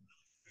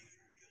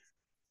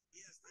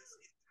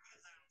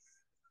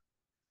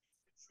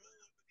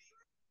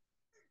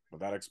 But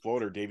that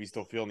exploder, Davey's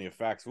still feeling the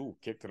effects. Ooh,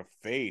 kick to the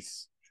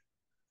face.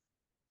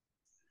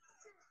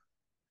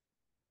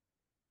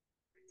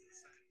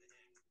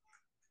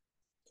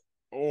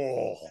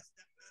 Oh.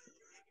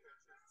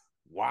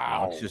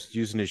 Wow. Alex just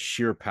using his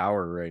sheer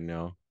power right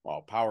now.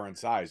 Well, power and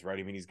size, right?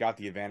 I mean, he's got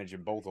the advantage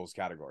in both those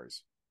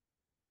categories.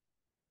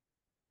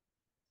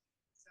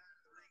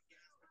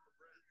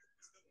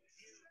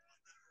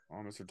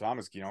 Oh, Mr.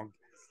 Thomas,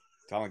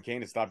 telling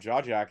Kane to stop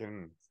jaw jacking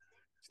and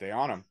stay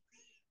on him.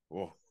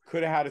 Oh,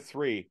 could have had a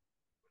 3.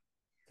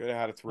 Could have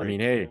had a 3. I mean,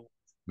 hey,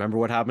 remember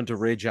what happened to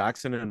Ray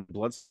Jackson in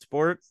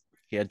Bloodsport?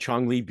 He had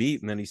Chong Li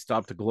beat, and then he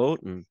stopped to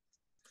gloat and,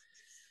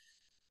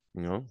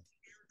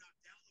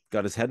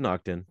 got his head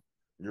knocked in.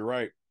 You're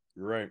right.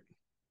 You're right.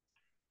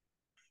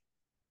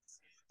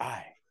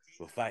 I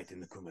will fight in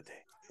the Kumite.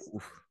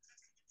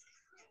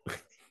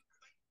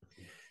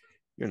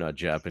 You're not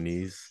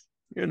Japanese.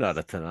 You're not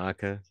a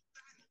Tanaka.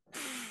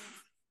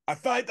 I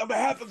fight on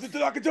behalf of the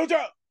Tanaka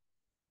Dojo.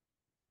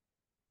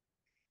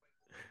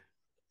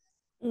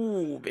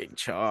 Ooh, big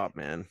chop,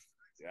 man.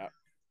 Yeah.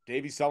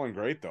 Davey's selling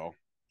great, though.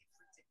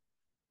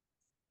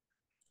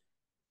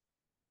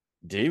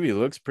 Davey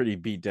looks pretty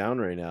beat down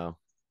right now.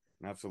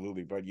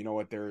 Absolutely. But you know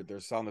what? They're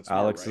selling it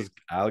smart, right?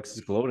 Alex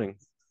is gloating.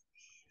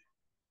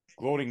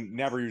 Gloating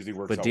never usually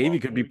works But out Davey well.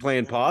 could be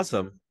playing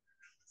possum.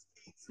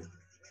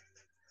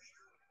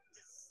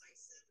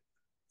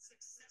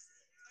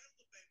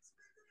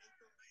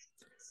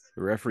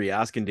 The referee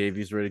asking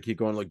Davey's ready to keep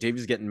going. Look,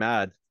 Davey's getting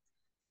mad.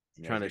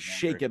 Yeah, trying to he's getting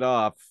shake angry. it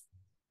off.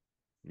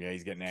 Yeah,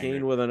 he's getting angry.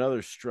 Kane with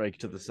another strike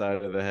to the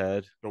side of the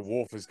head. The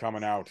wolf is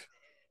coming out.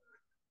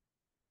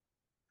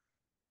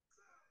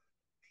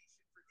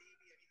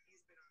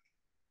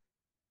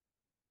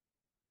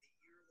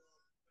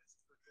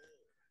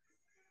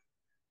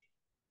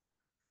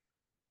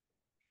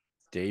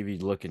 Davey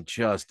looking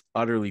just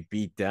utterly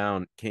beat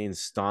down. Kane's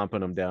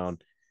stomping him down.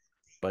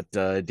 But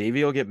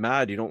Davey will get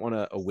mad. You don't want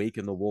to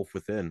awaken the wolf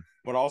within.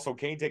 But also,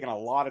 Kane taking a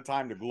lot of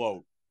time to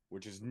gloat,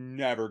 which is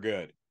never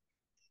good.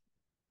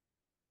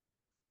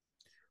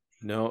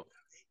 No,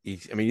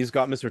 he's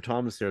got Mr.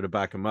 Thomas there to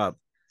back him up.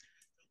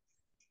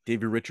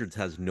 Davey Rochards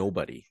has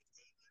nobody.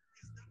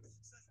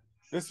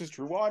 This is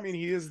true. Well, I mean,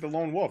 he is the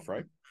lone wolf,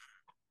 right?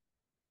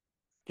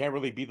 Can't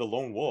really be the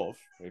lone wolf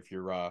if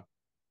you're,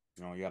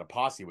 you got a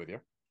posse with you.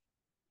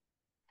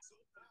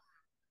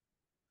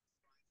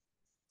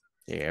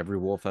 Yeah, every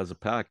wolf has a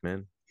pack,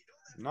 man.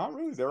 Not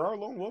really. There are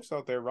lone wolves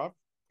out there, Rob.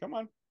 Come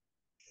on.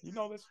 You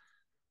know this.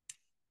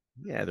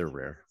 Yeah, they're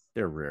rare.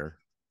 They're rare.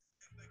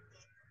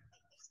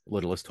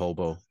 Littlest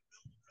hobo.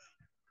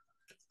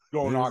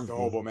 Go knock the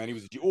hobo, man. He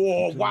was.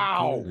 Oh,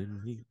 wow.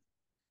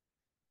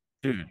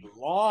 Dude.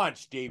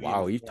 Launch, Davey.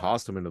 Wow, he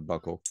tossed him in the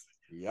buckle.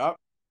 Yep.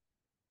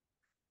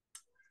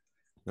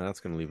 That's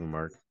going to leave a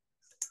mark.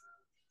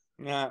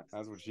 Yeah,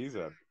 that's what she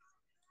said.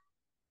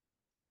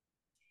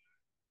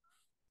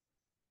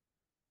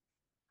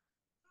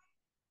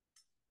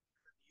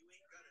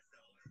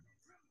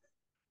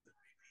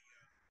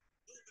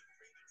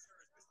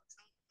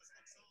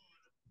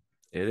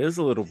 It is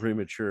a little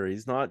premature.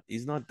 He's not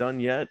done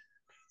yet.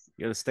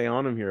 You got to stay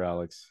on him here,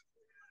 Alex.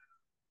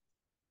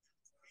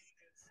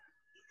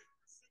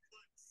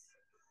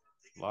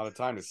 A lot of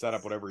time to set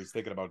up whatever he's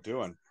thinking about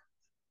doing.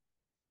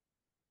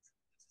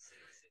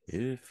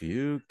 If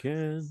you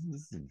can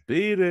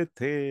beat it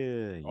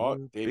there. Oh,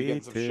 Davey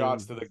getting some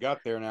shots to the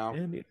gut there now.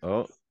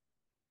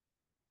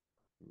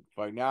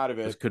 Fighting out of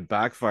it. This could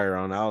backfire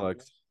on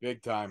Alex.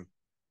 Big time.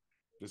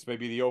 This may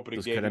be the opening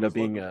This game could he end was up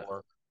being looking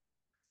for.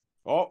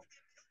 Oh.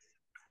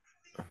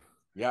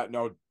 Yeah,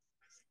 no.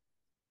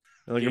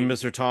 Look at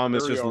Mr.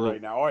 Thomas just right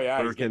now. Oh,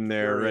 yeah, working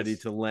there, ready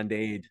to lend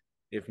aid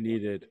if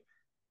needed.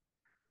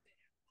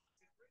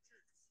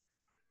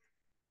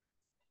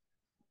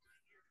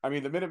 I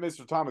mean, the minute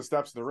Mr. Thomas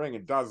steps in the ring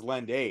and does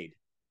lend aid,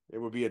 it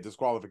would be a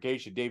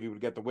disqualification. Davey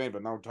would get the win,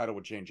 but no title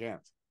would change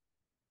hands.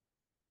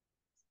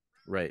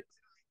 Right.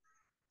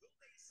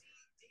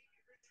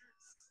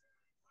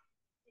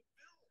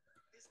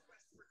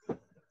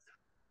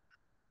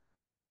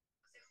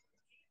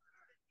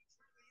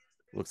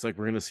 Looks like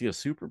we're going to see a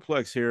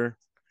superplex here.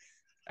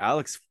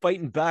 Alex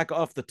fighting back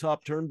off the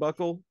top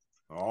turnbuckle.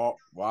 Oh,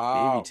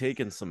 wow. Davey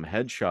taking some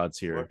headshots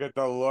here. Look at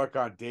the look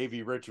on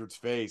Davey Rochards'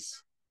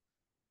 face.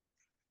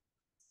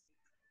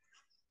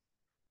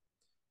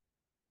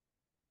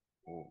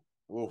 Oh,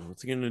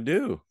 what's he going to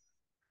do?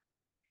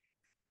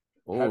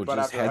 Oh, headbutt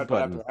just after headbutt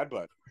headbutting. after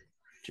headbutt.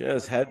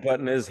 Just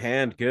headbutting his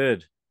hand.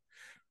 Good.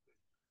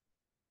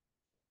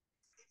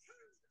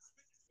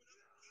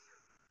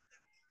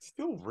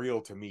 Still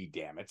real to me,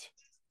 damn it.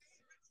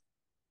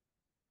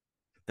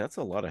 That's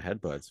a lot of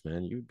headbutts,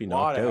 man. You'd be A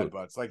lot knocked of out.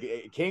 headbutts.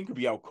 Like, Kane could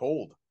be out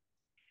cold.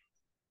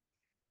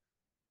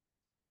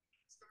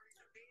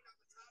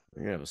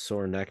 You're gonna have a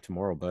sore neck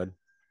tomorrow, bud.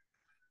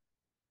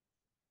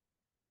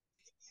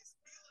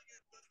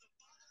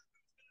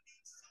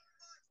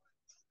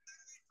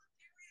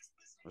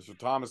 Mr.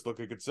 Thomas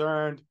looking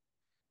concerned.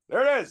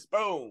 There it is.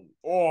 Boom.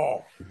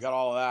 Oh, you got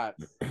all of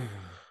that.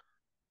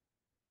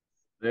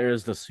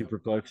 There's the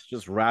superplex.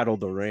 Just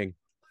rattled the ring.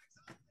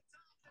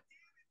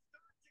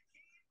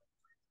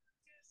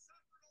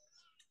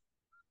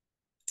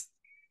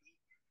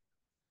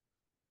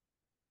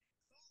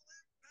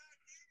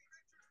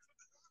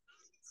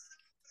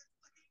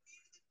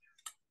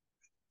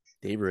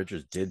 Davey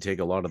Rochards did take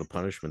a lot of the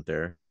punishment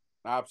there.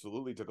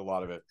 Absolutely took a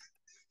lot of it.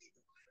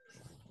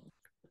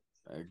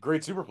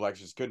 Great superplex.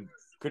 Just couldn't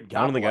I don't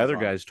think capitalize either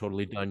on guy's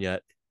totally done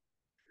yet.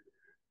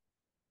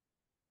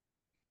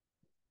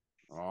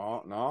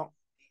 Oh, no.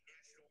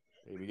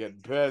 Maybe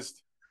getting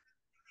pissed.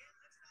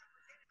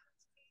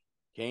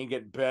 Kane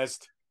getting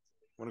pissed.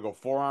 I'm going to go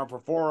forearm for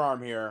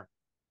forearm here.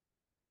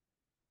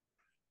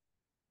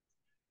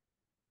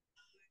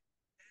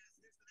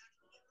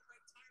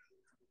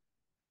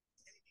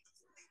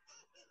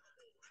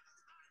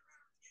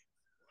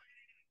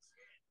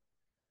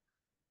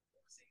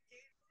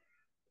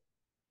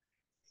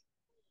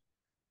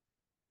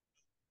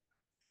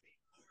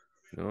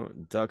 No,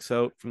 ducks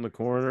out from the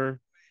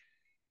corner.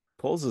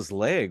 Pulls his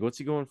leg. What's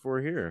he going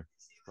for here?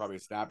 Probably a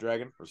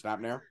snapdragon or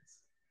snapnare.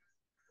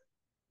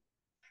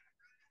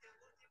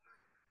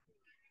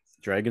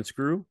 Dragon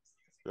screw?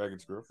 Dragon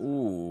screw.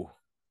 Ooh.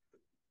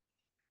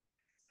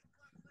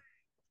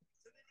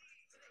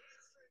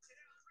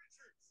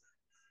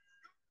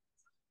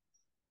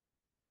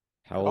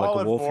 Howl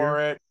like a wolf for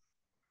here. it.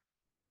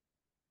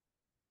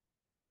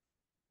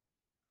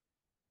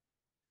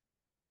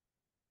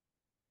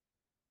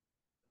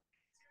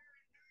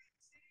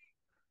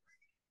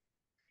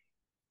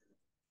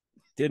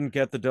 Didn't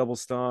get the double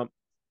stomp.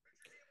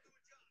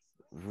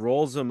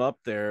 Rolls him up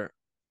there.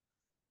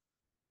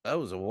 That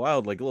was a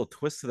wild, like, little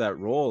twist to that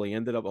roll. He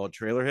ended up on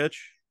trailer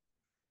hitch.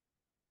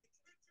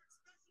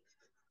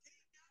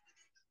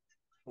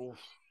 Oof.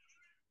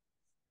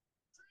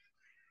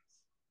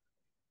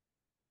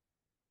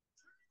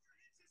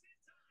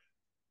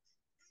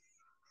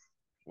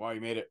 Wow, you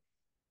made it.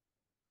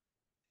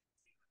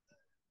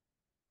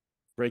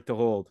 Break the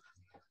hold.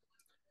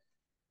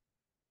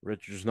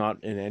 Richard's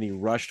not in any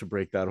rush to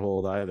break that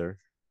hold either.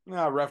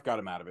 Nah, ref got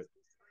him out of it.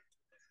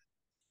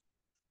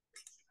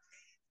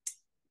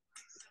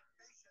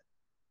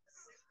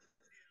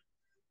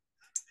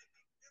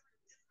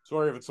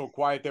 Sorry if it's so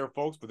quiet there,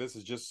 folks, but this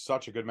is just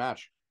such a good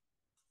match.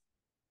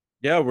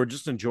 Yeah, we're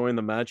just enjoying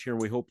the match here,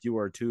 and we hope you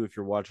are too if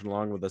you're watching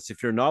along with us.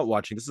 If you're not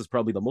watching, this is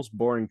probably the most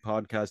boring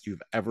podcast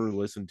you've ever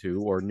listened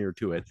to or near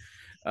to it.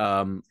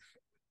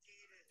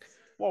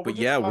 Well, but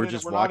yeah, we're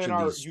just watching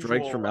these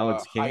strikes from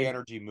Alex Kane. High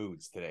energy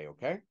moods today,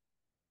 okay?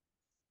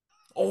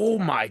 Oh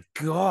my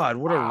God,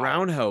 what a Wow.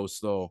 roundhouse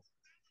though.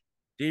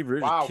 Dave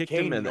Rogers kicked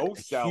Kane him in no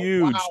sell.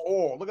 huge. Wow.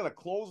 Oh, look at the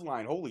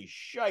clothesline. Holy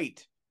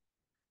shite.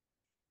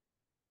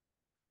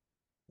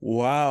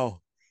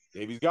 Wow.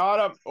 Davey's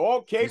got him.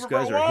 Oh, Kane. These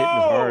guys are hitting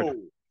hard.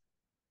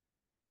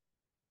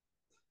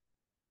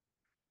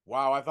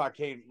 Wow, I thought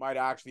Kane might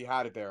have actually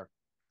had it there.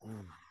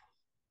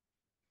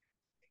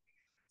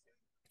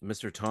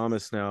 Mr.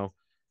 Thomas now.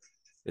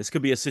 This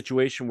could be a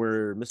situation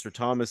where Mr.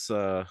 Thomas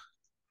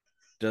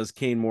does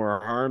Kane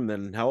more harm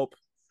than help.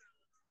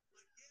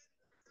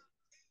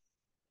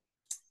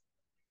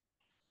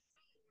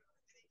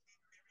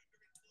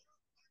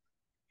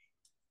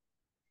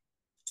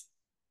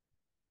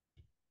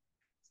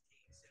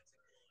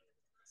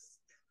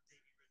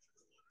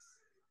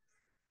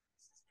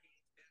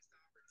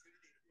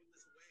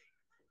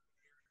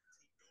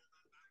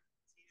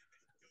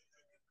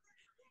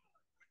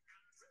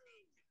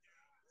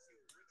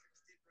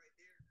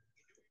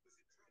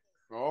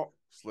 Oh,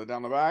 slid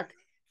down the back.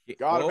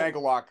 Got him,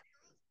 ankle lock.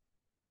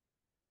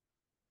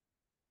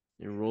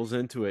 He rolls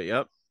into it.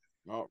 Yep.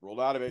 Oh, rolled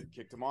out of it.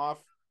 Kicked him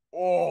off.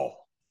 Oh.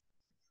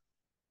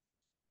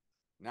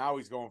 Now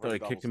he's going for the I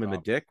double kicked him stop. in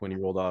the dick when he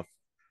rolled off.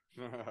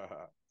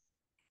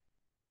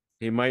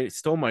 He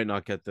still might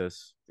not get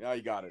this. Yeah,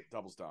 you got it.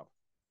 Double stop.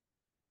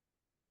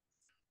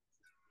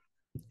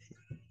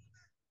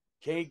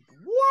 Kane,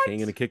 what? Kane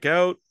gonna kick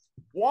out.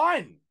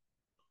 One.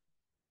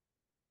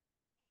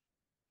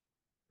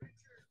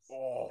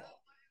 Oh.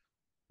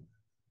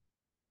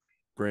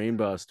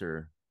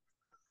 Brainbuster.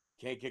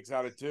 Kane kicks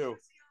out at two.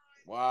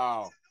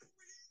 Wow.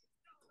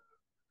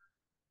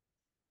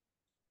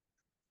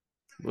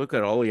 Look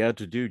at all he had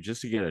to do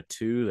just to get a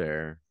 2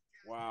 there.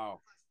 Wow.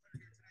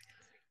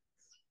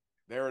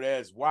 There it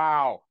is.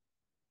 Wow.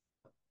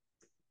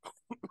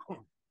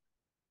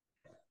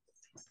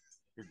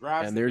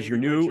 Congrats. And there's Davey your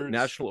new Rochards,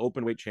 national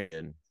openweight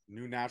champion.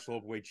 new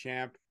national openweight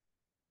champ.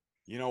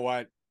 You know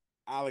what?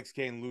 Alex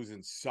Kane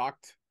losing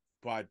sucked,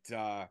 but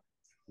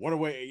what a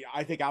way.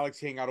 I think Alex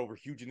Kane got over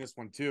huge in this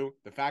one too.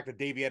 The fact that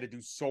Davey had to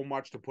do so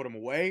much to put him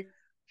away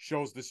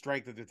shows the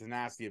strength of the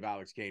tenacity of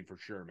Alex Kane for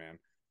sure, man.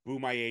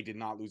 Bumaye did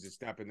not lose a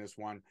step in this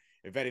one.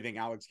 If anything,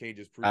 Alex Kane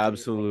just proved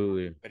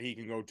Absolutely that he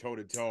can go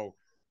toe-to-toe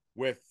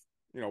with,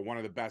 one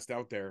of the best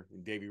out there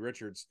in Davey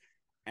Rochards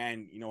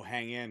and,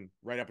 hang in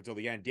right up until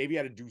the end. Davey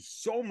had to do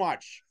so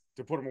much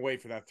to put him away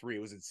for that 3.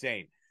 It was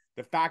insane.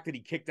 The fact that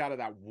he kicked out of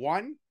that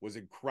 1 was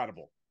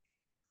incredible.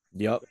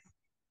 Yep.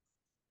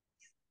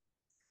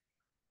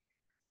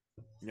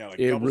 Yeah, like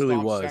It really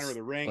stomp was. center of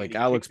the ring, Like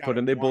Alex put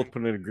in, they both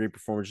put in a great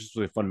performance. Just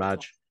was a fun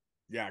match.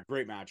 Yeah,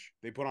 great match.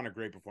 They put on a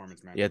great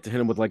performance, man. You had to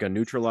hit him with like a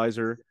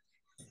neutralizer.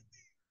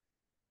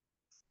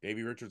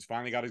 Davey Rochards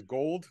finally got his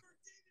gold.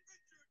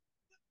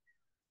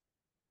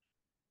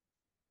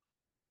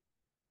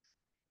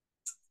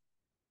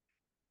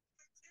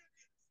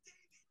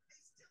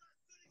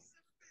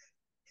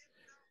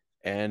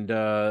 And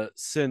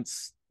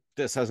since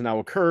this has now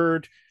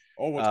occurred,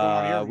 Oh, what's going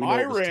on here? we know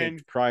it was Myron.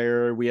 taped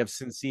prior. We have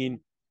since seen.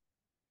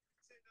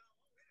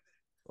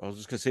 I was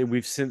just gonna say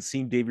we've since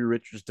seen Davey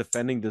Rochards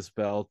defending this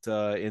belt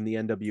in the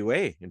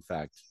NWA. In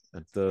fact,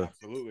 at the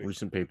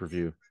recent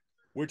pay-per-view,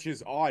 which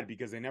is odd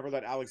because they never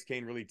let Alex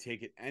Kane really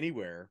take it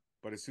anywhere.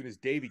 But as soon as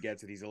Davey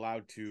gets it, he's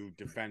allowed to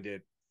defend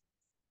it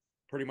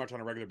pretty much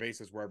on a regular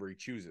basis wherever he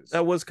chooses.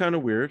 that was kind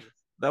of weird.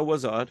 That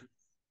was odd.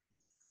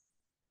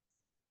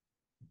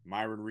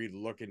 Myron Reed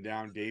looking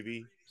down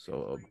Davey.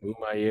 So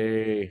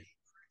Bumaye.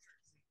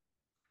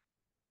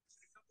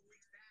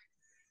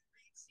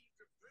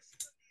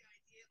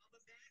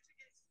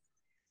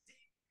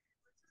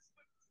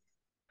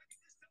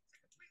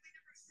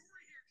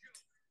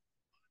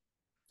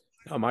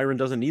 No, Myron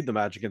doesn't need the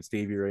match against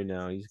Davey right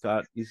now. He's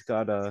got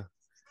the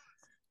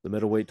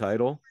middleweight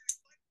title.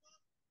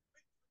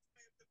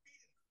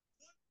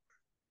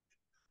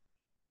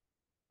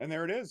 And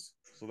there it is.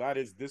 So that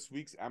is this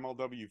week's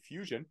MLW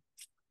Fusion.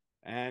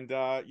 And,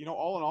 all in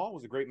all, it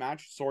was a great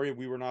match. Sorry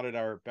we were not at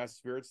our best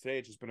spirits today.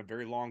 It's just been a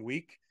very long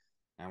week.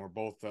 And we're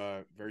both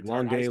very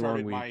long tired. day,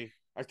 long week.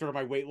 I started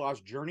my weight loss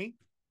journey.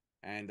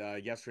 And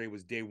yesterday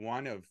was day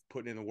 1 of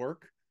putting in the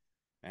work.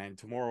 And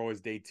tomorrow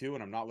is day 2.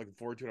 And I'm not looking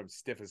forward to it. I'm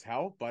stiff as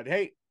hell. But,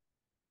 hey,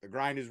 the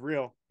grind is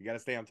real. You got to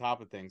stay on top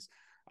of things.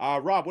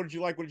 Rob, what did you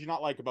like? What did you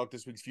not like about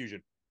this week's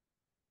Fusion?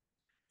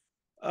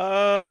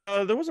 There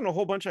wasn't a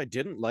whole bunch I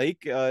didn't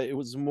like. It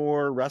was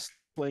more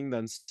wrestling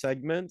than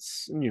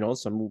segments.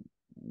 Some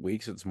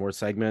weeks it's more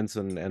segments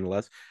and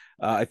less.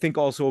 I think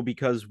also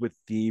because with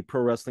the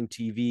pro wrestling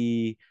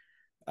TV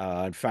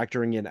and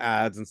factoring in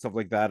ads and stuff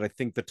like that, I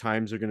think the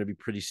times are going to be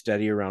pretty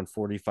steady around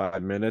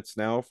 45 minutes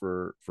now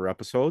for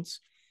episodes.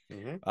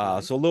 So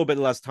a little bit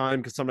less time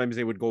because sometimes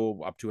they would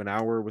go up to an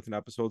hour with an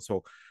episode.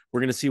 So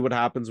we're going to see what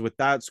happens with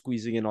that,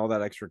 squeezing in all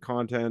that extra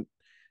content.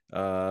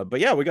 But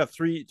yeah, we got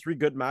three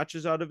good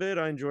matches out of it.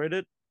 I enjoyed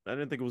it. I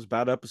didn't think it was a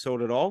bad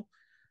episode at all.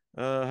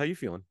 How you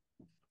feeling?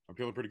 I'm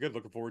feeling pretty good.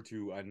 Looking forward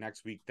to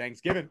next week,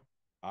 Thanksgiving.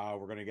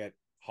 We're going to get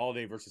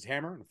Holiday versus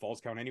Hammer in a Falls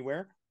Count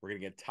Anywhere. We're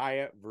going to get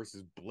Taya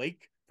versus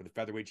Blake for the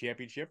Featherweight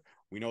Championship.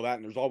 We know that,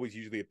 and there's always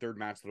usually a third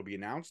match that'll be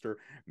announced, or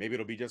maybe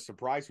it'll be just a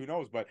surprise. Who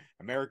knows? But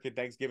American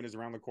Thanksgiving is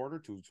around the corner.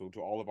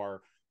 To all of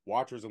our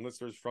watchers and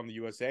listeners from the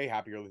USA,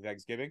 happy early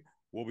Thanksgiving.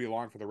 We'll be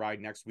along for the ride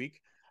next week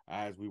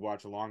as we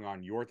watch along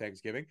on your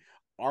Thanksgiving.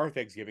 Our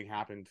Thanksgiving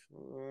happened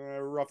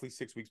roughly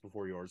 6 weeks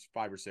before yours,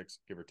 5 or 6,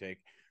 give or take.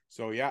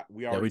 So, yeah,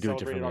 we already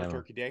celebrated our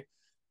Turkey Day.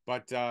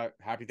 But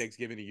happy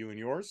Thanksgiving to you and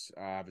yours.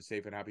 Have a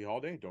safe and happy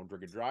holiday. Don't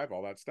drink and drive,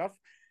 all that stuff.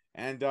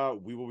 And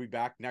we will be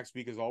back next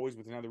week, as always,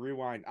 with another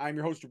Rewind. I'm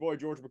your host, your boy,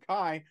 George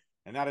Mackay,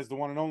 and that is the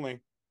one and only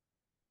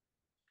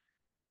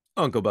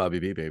Uncle Bobby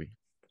B, baby.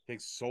 It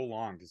takes so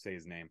long to say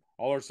his name.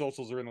 All our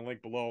socials are in the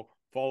link below.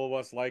 Follow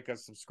us, like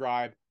us,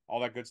 subscribe, all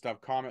that good stuff.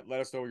 Comment,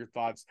 let us know your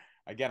thoughts.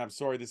 Again, I'm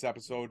sorry this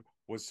episode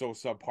was so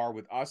subpar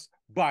with us,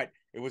 but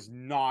it was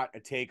not a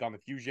take on the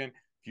Fusion.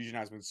 Fusion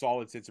has been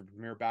solid since the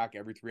premiere back.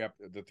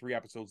 The 3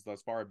 episodes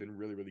thus far have been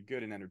really, really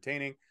good and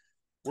entertaining.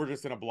 We're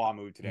just in a blah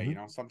mood today.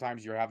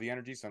 Sometimes you have the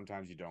energy,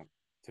 sometimes you don't.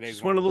 Today's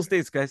just one of those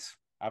days, guys.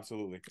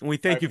 Absolutely. And we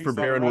thank you for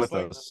bearing with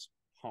us.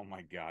 Oh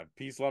my God.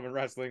 Peace, love, and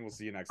wrestling. We'll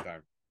see you next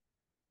time.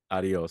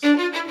 Adios. Cause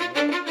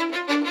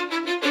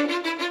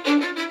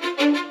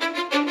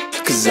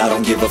I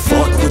don't give a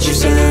fuck what you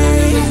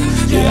say.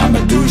 Yeah,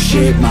 I'ma do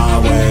shit my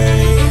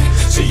way.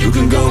 So you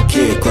can go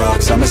kick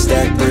rocks, I'ma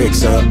stack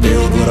bricks up,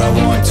 build what I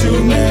want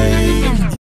to make.